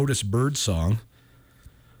about Otis Birdsong.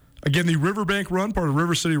 Again, the Riverbank Run, part of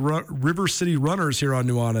River City Runners here on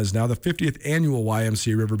Nuanez now, the 50th annual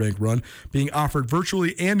YMCA Riverbank Run, being offered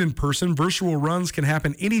virtually and in person. Virtual runs can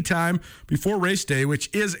happen anytime before race day,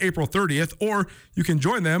 which is April 30th, or you can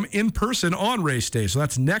join them in person on race day. So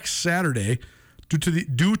that's next Saturday.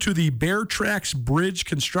 Due to the Bear Tracks Bridge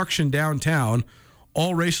construction downtown,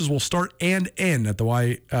 all races will start and end at the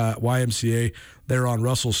YMCA there on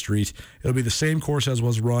Russell Street. It'll be the same course as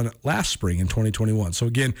was run last spring in 2021. So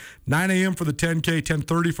again, 9 a.m. for the 10K,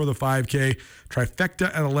 10:30 for the 5K, trifecta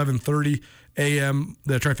at 11:30 a.m.,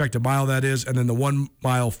 the trifecta mile that is, and then the 1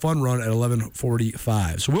 mile fun run at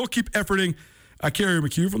 11:45. So we'll keep efforting Keri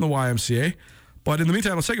McHugh from the YMCA. But in the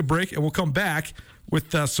meantime, let's take a break, and we'll come back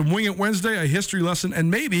with some Wing It Wednesday, a history lesson, and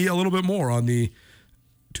maybe a little bit more on the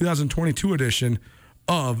 2022 edition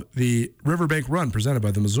of the Riverbank Run presented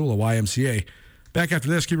by the Missoula YMCA. Back after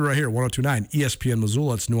this, keep it right here, 102.9 ESPN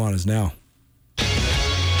Missoula. It's Nuanez Now.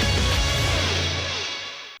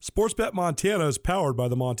 Sportsbet Montana is powered by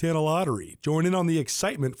the Montana Lottery. Join in on the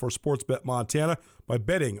excitement for Sportsbet Montana by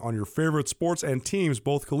betting on your favorite sports and teams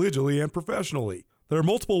both collegially and professionally. There are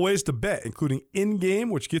multiple ways to bet, including in-game,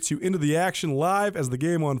 which gets you into the action live as the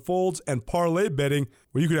game unfolds, and parlay betting,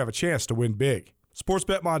 where you could have a chance to win big.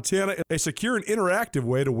 Sportsbet Montana is a secure and interactive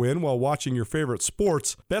way to win while watching your favorite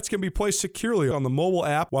sports. Bets can be placed securely on the mobile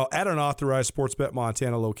app while at an authorized Sportsbet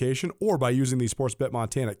Montana location or by using the Sportsbet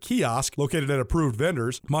Montana kiosk located at approved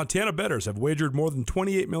vendors. Montana bettors have wagered more than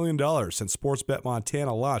 $28 million since Sportsbet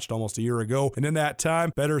Montana launched almost a year ago, and in that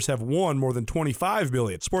time, bettors have won more than $25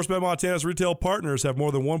 million. Sportsbet Montana's retail partners have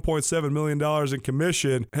more than $1.7 million in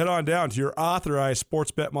commission. Head on down to your authorized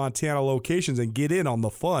Sportsbet Montana locations and get in on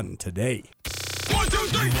the fun today.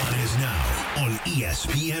 Nuanez Now on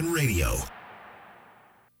ESPN Radio.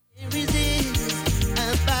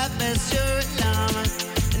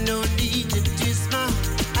 No need to twist my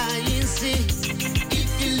eye and see.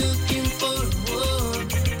 If you're looking for a home,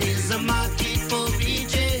 there's a market for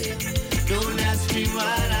BJ. Don't ask me what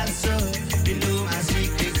I saw. You know my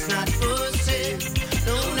secret's not for sale.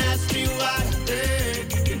 Don't ask me what I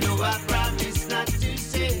heard. You know I promise not to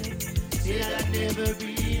say. Till I never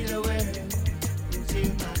be aware.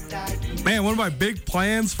 Man, one of my big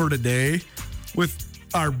plans for today with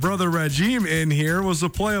our brother Rajim in here was to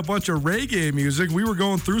play a bunch of reggae music. We were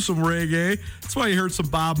going through some reggae. That's why you heard some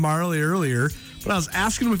Bob Marley earlier. But I was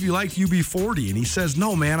asking him if you liked UB40, and he says,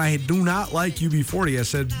 no, man, I do not like UB40. I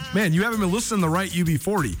said, man, you haven't been listening to the right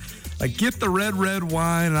UB40. Like, get the red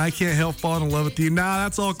wine, and I can't help falling in love with you. Nah,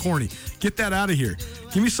 that's all corny. Get that out of here.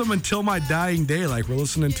 Give me some Until My Dying Day like we're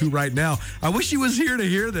listening to right now. I wish he was here to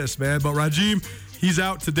hear this, man. But Rajim, he's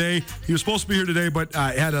out today. He was supposed to be here today, but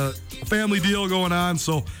I had a family deal going on,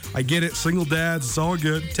 so I get it. Single dads, it's all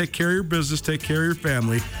good. Take care of your business. Take care of your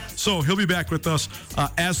family. So he'll be back with us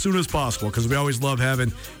as soon as possible because we always love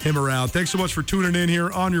having him around. Thanks so much for tuning in here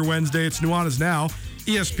on your Wednesday. It's Nuanez Now,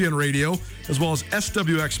 ESPN Radio, as well as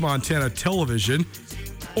SWX Montana Television.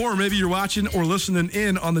 Or maybe you're watching or listening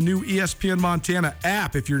in on the new ESPN Montana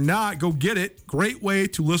app. If you're not, go get it. Great way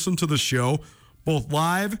to listen to the show, both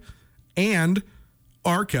live and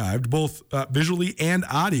archived, both visually and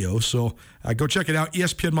audio. So go check it out,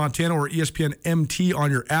 ESPN Montana or ESPN MT on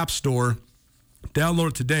your app store. Download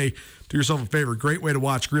it today. Do yourself a favor. Great way to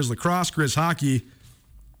watch Grizz lacrosse, Grizz hockey,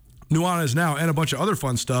 Nuanez Now, and a bunch of other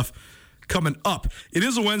fun stuff coming up. It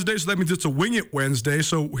is a Wednesday, so that means it's a Wing It Wednesday.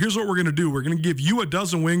 So here's what we're going to do. We're going to give you a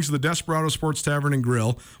dozen wings to the Desperado Sports Tavern and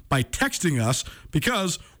Grill by texting us,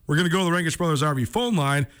 because we're going to go to the Rankish Brothers RV phone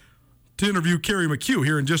line to interview Keri McHugh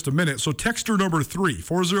here in just a minute. So texter number 3,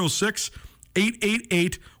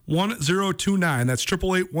 406-888-1029. That's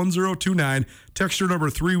 888-1029. Texter number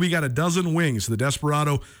 3, we got a dozen wings to the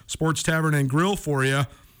Desperado Sports Tavern and Grill for you.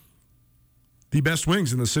 The best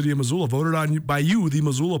wings in the city of Missoula, voted on by you, the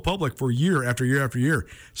Missoula public, for year after year after year.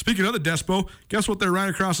 Speaking of the Despo, guess what they're right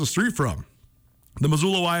across the street from? The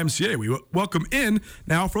Missoula YMCA. We welcome in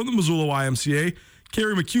now from the Missoula YMCA,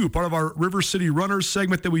 Keri McHugh, part of our River City Runners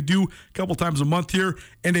segment that we do a couple times a month here,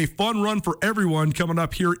 and a fun run for everyone coming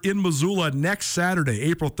up here in Missoula next Saturday,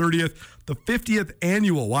 April 30th, the 50th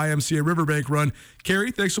annual YMCA Riverbank Run.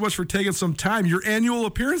 Keri, thanks so much for taking some time. Your annual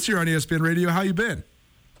appearance here on ESPN Radio. How you been?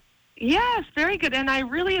 Yes, very good. And I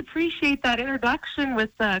really appreciate that introduction with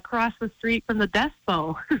across the street from the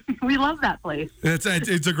Despo. We love that place.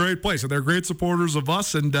 It's a great place, and they're great supporters of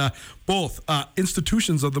us and both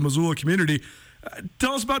institutions of the Missoula community.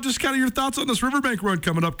 Tell us about just kind of your thoughts on this Riverbank Run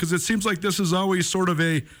coming up, because it seems like this is always sort of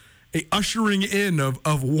a ushering in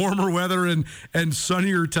of warmer weather and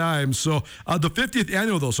sunnier times. So the 50th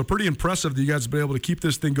annual, though, so pretty impressive that you guys have been able to keep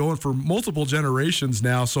this thing going for multiple generations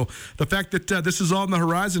now. So the fact that this is on the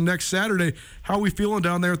horizon next Saturday, how are we feeling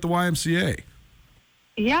down there at the YMCA?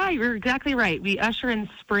 Yeah, you're exactly right. We usher in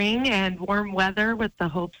spring and warm weather with the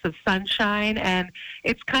hopes of sunshine, and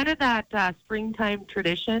it's kind of that springtime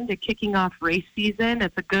tradition to kicking off race season.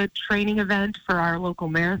 It's a good training event for our local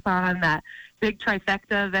marathon, that big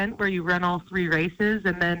trifecta event where you run all 3 races,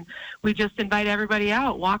 and then we just invite everybody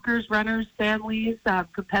out, walkers, runners, families,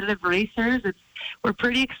 competitive racers. We're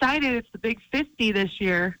pretty excited. It's the big 50 this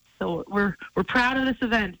year, so we're proud of this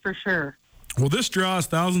event for sure. Well, this draws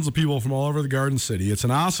thousands of people from all over the Garden City. It's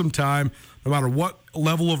an awesome time, no matter what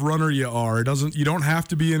level of runner you are. You don't have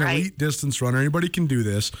to be an elite distance runner. Anybody can do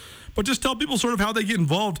this. But just tell people sort of how they get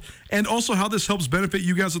involved and also how this helps benefit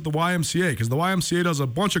you guys at the YMCA, because the YMCA does a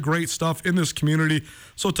bunch of great stuff in this community.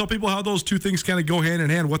 So tell people how those two things kind of go hand in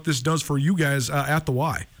hand, what this does for you guys at the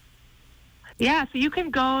Y. Yeah, so you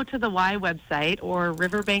can go to the Y website or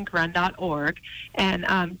riverbankrun.org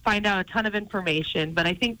and find out a ton of information. But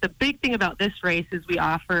I think the big thing about this race is we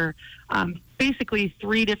offer basically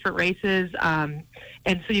 3 different races. And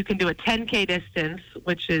so you can do a 10K distance,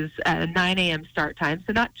 which is at a 9 a.m. start time,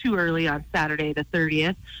 so not too early on Saturday the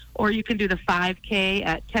 30th. Or you can do the 5K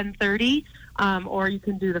at 10:30. Or you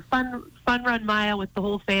can do the fun run mile with the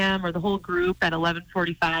whole fam or the whole group at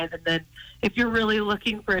 11:45. And then if you're really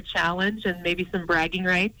looking for a challenge and maybe some bragging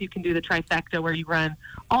rights, you can do the trifecta where you run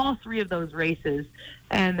all 3 of those races.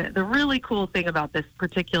 And the really cool thing about this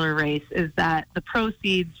particular race is that the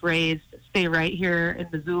proceeds raised stay right here in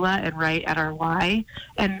Missoula and right at our Y.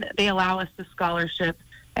 And they allow us to scholarship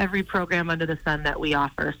every program under the sun that we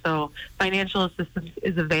offer. So financial assistance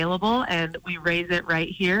is available, and we raise it right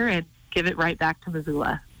here and give it right back to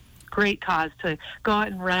Missoula. Great cause to go out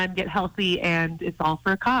and run, get healthy, and it's all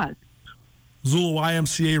for a cause. Missoula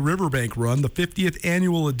YMCA Riverbank Run, the 50th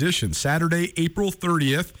annual edition, Saturday, April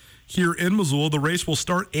 30th, here in Missoula. The race will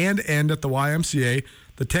start and end at the YMCA.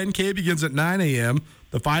 The 10K begins at 9 a.m.,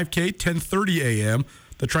 the 5K, 10:30 a.m.,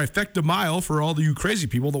 the trifecta mile for all you crazy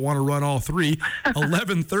people that want to run all 3,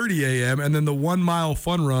 11:30 a.m., and then the 1 mile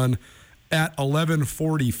fun run at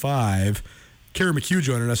 11:45. Keri McHugh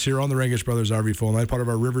joining us here on the Rangish Brothers RV phone line, part of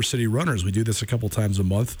our River City Runners. We do this a couple times a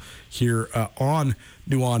month here on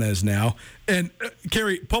Nuanez now. And,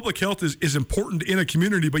 Keri, public health is important in a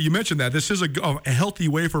community, but you mentioned that. This is a healthy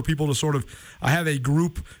way for people to sort of have a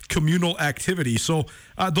group communal activity. So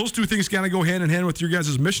those two things kind of go hand in hand with your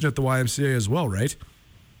guys' mission at the YMCA as well, right?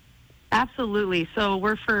 Absolutely. So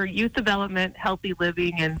we're for youth development, healthy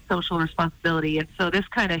living, and social responsibility. And so this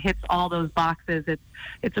kind of hits all those boxes.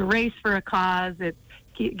 It's a race for a cause. It's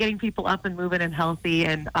getting people up and moving and healthy.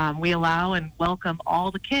 And we allow and welcome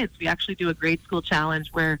all the kids. We actually do a grade school challenge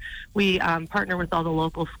where we partner with all the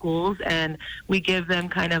local schools, and we give them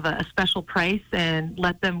kind of a special price and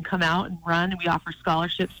let them come out and run. And we offer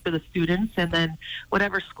scholarships for the students. And then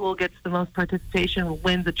whatever school gets the most participation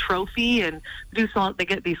wins a trophy, and they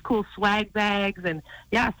get these cool swag bags. And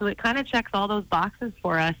yeah, so it kind of checks all those boxes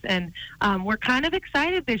for us. And we're kind of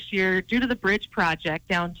excited this year due to the bridge project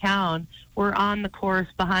downtown. We're on the course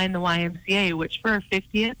behind the YMCA, which for our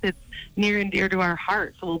 50th, it's near and dear to our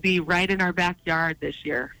heart. So we'll be right in our backyard this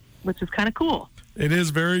year, which is kind of cool. It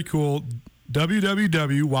is very cool.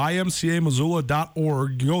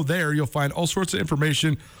 www.ymcamissoula.org. Go there. You'll find all sorts of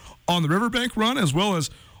information on the Riverbank Run, as well as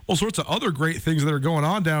all sorts of other great things that are going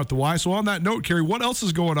on down at the Y. So on that note, Keri, what else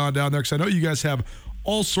is going on down there? Because I know you guys have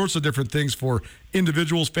all sorts of different things for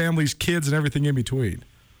individuals, families, kids, and everything in between.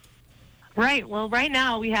 Right. Well, right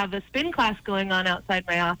now we have the spin class going on outside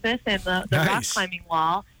my office and the rock climbing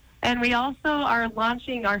wall. And we also are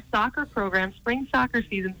launching our soccer program. Spring soccer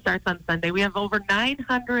season starts on Sunday. We have over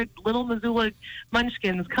 900 little Missoula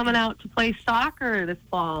munchkins coming out to play soccer this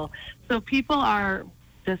fall. So people are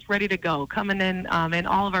just ready to go, coming in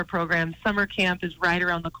all of our programs. Summer camp is right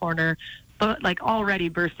around the corner, but like already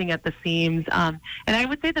bursting at the seams. And I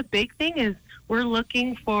would say the big thing is we're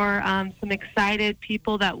looking for some excited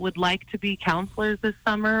people that would like to be counselors this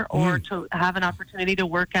summer or to have an opportunity to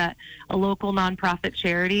work at a local nonprofit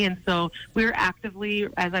charity. And so we're actively,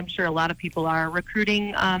 as I'm sure a lot of people are,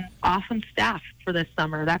 recruiting awesome staff for this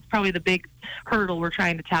summer. That's probably the big hurdle we're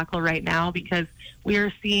trying to tackle right now, because we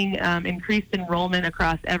are seeing increased enrollment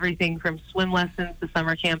across everything from swim lessons to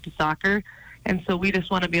summer camp to soccer. And so we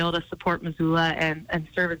just want to be able to support Missoula and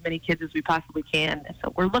serve as many kids as we possibly can.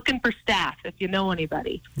 So we're looking for staff if you know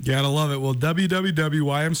anybody. Gotta love it. Well,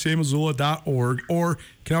 www.ymcamissoula.org, or you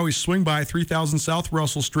can always swing by 3000 South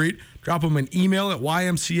Russell Street, drop them an email at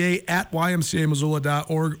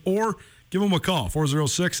ymca@ymcamissoula.org, or give them a call,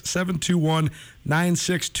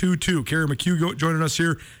 406-721-9622. Keri McHugh joining us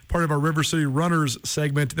here, part of our River City Runners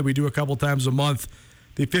segment that we do a couple times a month.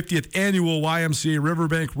 The 50th annual YMCA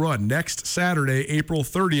Riverbank Run next Saturday, April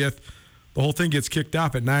 30th. The whole thing gets kicked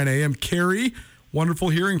off at 9 a.m. Keri, wonderful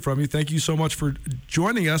hearing from you. Thank you so much for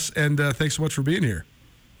joining us, and thanks so much for being here.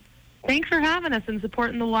 Thanks for having us and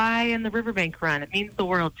supporting the Y and the Riverbank Run. It means the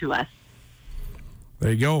world to us.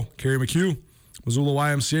 There you go. Keri McHugh, Missoula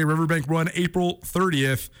YMCA Riverbank Run, April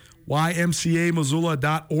 30th,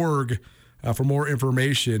 ymcamissoula.org for more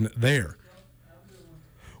information there.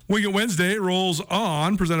 Wing It Wednesday rolls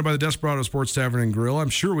on, presented by the Desperado Sports Tavern and Grill. I'm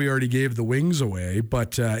sure we already gave the wings away,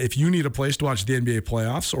 but if you need a place to watch the NBA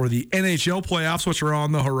playoffs or the NHL playoffs, which are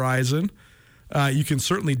on the horizon, you can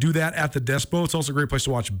certainly do that at the Despo. It's also a great place to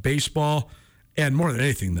watch baseball, and more than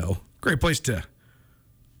anything, though, great place to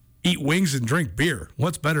eat wings and drink beer.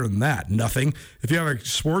 What's better than that? Nothing. If you have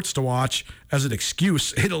sports to watch as an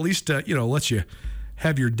excuse, it at least lets you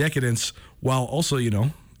have your decadence while also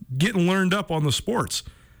getting learned up on the sports.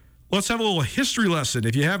 Let's have a little history lesson.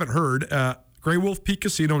 If you haven't heard, Grey Wolf Peak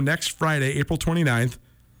Casino next Friday, April 29th.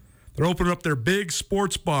 They're opening up their big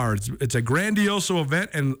sports bar. It's a grandioso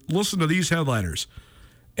event, and listen to these headliners.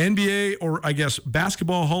 NBA, or I guess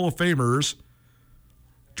Basketball Hall of Famers,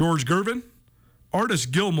 George Gervin, Artis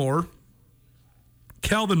Gilmore,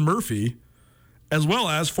 Calvin Murphy, as well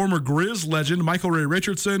as former Grizz legend Michael Ray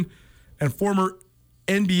Richardson and former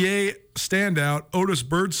NBA standout Otis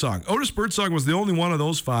Birdsong. Otis Birdsong was the only one of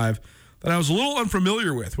those five that I was a little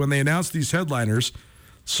unfamiliar with when they announced these headliners.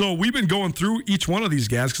 So we've been going through each one of these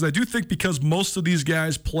guys because I do think because most of these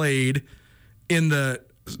guys played in the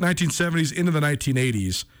 1970s into the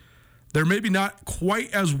 1980s, they're maybe not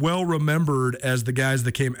quite as well remembered as the guys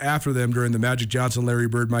that came after them during the Magic Johnson, Larry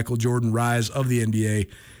Bird, Michael Jordan rise of the NBA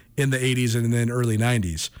in the 80s and then early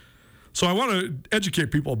 90s. So I want to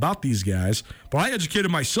educate people about these guys, but I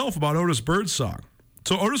educated myself about Otis Birdsong.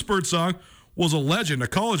 So Otis Birdsong was a legend, a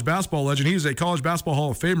college basketball legend. He's a college basketball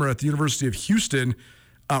Hall of Famer at the University of Houston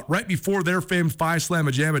right before their famed Phi Slamma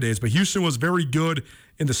Jamma days. But Houston was very good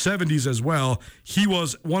in the 70s as well. He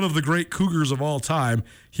was one of the great Cougars of all time.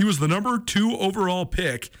 He was the number 2 overall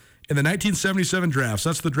pick in the 1977 draft. So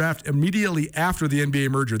that's the draft immediately after the NBA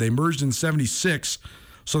merger. They merged in 76.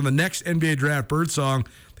 So in the next NBA draft, Birdsong,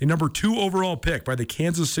 the number 2 overall pick by the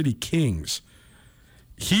Kansas City Kings.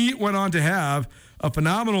 He went on to have a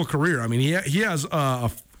phenomenal career. I mean, he has a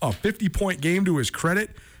 50-point game to his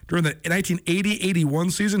credit. During the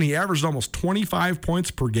 1980-81 season, he averaged almost 25 points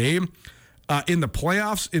per game. In the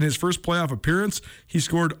playoffs, in his first playoff appearance, he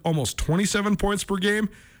scored almost 27 points per game.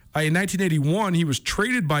 In 1981, he was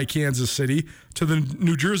traded by Kansas City to the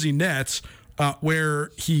New Jersey Nets,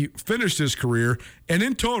 where he finished his career. And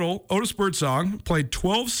in total, Otis Birdsong played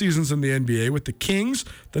 12 seasons in the NBA with the Kings,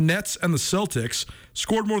 the Nets, and the Celtics,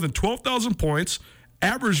 scored more than 12,000 points,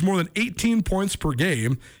 averaged more than 18 points per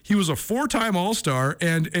game. He was a 4-time All-Star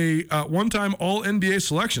and a 1-time All-NBA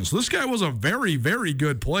selection. So this guy was a very, very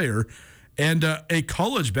good player and a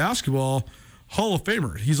college basketball Hall of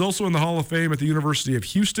Famer. He's also in the Hall of Fame at the University of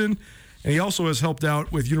Houston, and he also has helped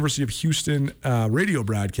out with University of Houston radio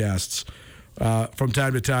broadcasts from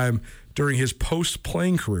time to time during his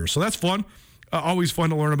post-playing career. So that's fun. Always fun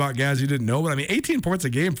to learn about guys you didn't know. But, 18 points a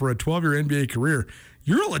game for a 12-year NBA career,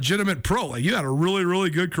 you're a legitimate pro. Like, you had a really, really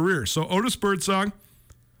good career. So Otis Birdsong,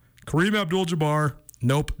 Kareem Abdul-Jabbar,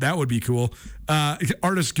 nope, that would be cool.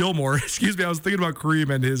 Artis Gilmore, excuse me, I was thinking about Kareem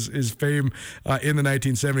and his fame in the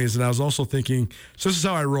 1970s, and I was also thinking, so this is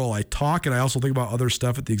how I roll. I talk, and I also think about other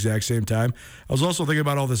stuff at the exact same time. I was also thinking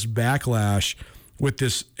about all this backlash with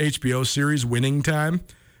this HBO series, Winning Time.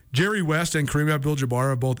 Jerry West and Kareem Abdul-Jabbar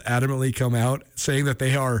have both adamantly come out saying that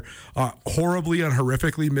they are horribly and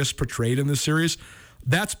horrifically misportrayed in this series.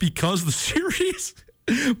 That's because the series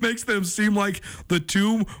makes them seem like the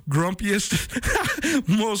two grumpiest,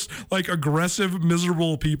 most aggressive,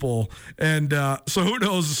 miserable people. And so who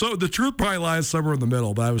knows? So the truth probably lies somewhere in the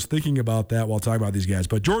middle, but I was thinking about that while talking about these guys.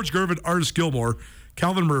 But George Gervin, Artis Gilmore,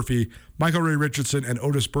 Calvin Murphy, Michael Ray Richardson, and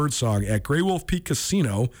Otis Birdsong at Grey Wolf Peak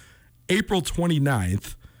Casino, April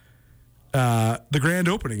 29th. The grand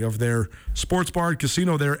opening of their sports bar and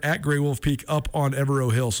casino there at Grey Wolf Peak up on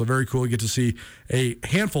Evero Hill. So very cool. You get to see a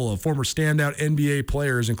handful of former standout NBA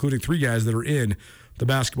players, including 3 guys that are in the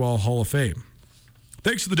Basketball Hall of Fame.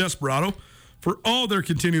 Thanks to the Desperado for all their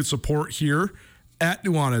continued support here at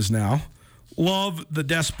Nuanez Now. Love the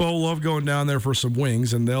Despo. Love going down there for some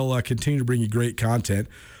wings, and they'll continue to bring you great content.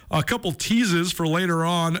 A couple teases for later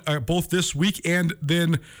on, both this week and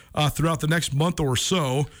then throughout the next month or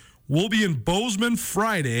so. We'll be in Bozeman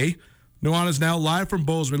Friday. Nuanez Now live from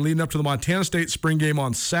Bozeman, leading up to the Montana State spring game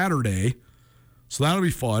on Saturday. So that'll be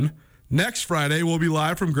fun. Next Friday, we'll be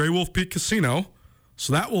live from Grey Wolf Peak Casino.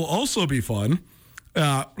 So that will also be fun.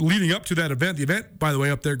 Leading up to that event. The event, by the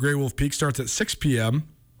way, up there, Grey Wolf Peak, starts at 6 p.m.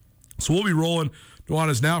 So we'll be rolling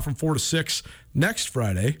Nuanez Now from 4 to 6 next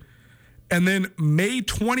Friday. And then May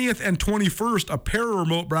 20th and 21st, a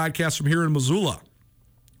para-remote broadcast from here in Missoula.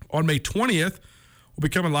 On May 20th, we'll be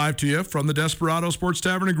coming live to you from the Desperado Sports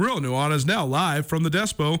Tavern and Grill. Nuanez Now live from the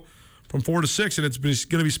Despo from 4 to 6, and it's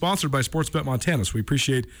going to be sponsored by Sportsbet Montana. So we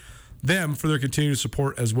appreciate them for their continued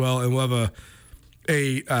support as well. And we'll have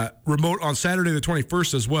a remote on Saturday the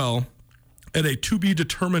 21st as well at a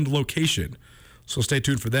to-be-determined location. So stay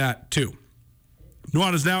tuned for that, too.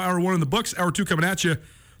 Nuanez Now, Hour 1 in the books. Hour 2 coming at you.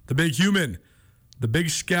 The big human, the Big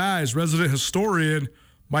Sky's resident historian,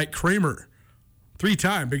 Mike Kramer.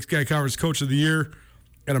 3-time Big Sky Conference Coach of the Year,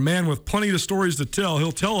 and a man with plenty of stories to tell.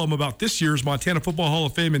 He'll tell them about this year's Montana Football Hall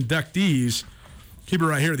of Fame inductees. Keep it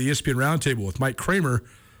right here, the ESPN Roundtable with Mike Kramer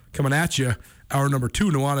coming at you. Hour number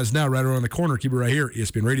 2, Nuanez Now, right around the corner. Keep it right here,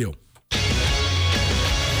 ESPN Radio.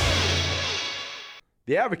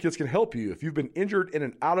 The Advocates can help you if you've been injured in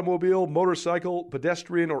an automobile, motorcycle,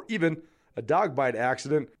 pedestrian, or even a dog bite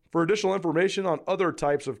accident. For additional information on other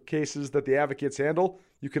types of cases that the Advocates handle,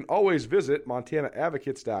 you can always visit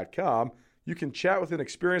MontanaAdvocates.com. You can chat with an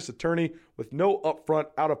experienced attorney with no upfront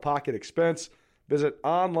out-of-pocket expense. Visit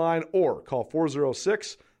online or call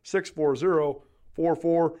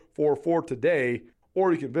 406-640-4444 today,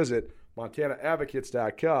 or you can visit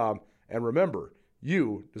MontanaAdvocates.com. And remember,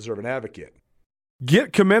 you deserve an advocate.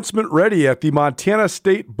 Get commencement ready at the Montana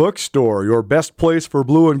State Bookstore, your best place for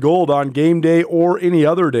blue and gold on game day or any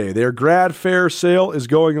other day. Their grad fair sale is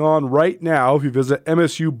going on right now if you visit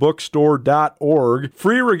msubookstore.org.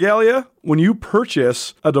 Free regalia when you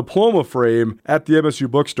purchase a diploma frame at the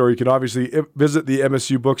MSU Bookstore. You can obviously visit the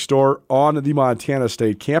MSU Bookstore on the Montana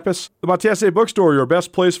State campus. The Montana State Bookstore, your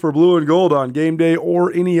best place for blue and gold on game day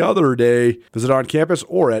or any other day. Visit on campus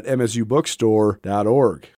or at msubookstore.org.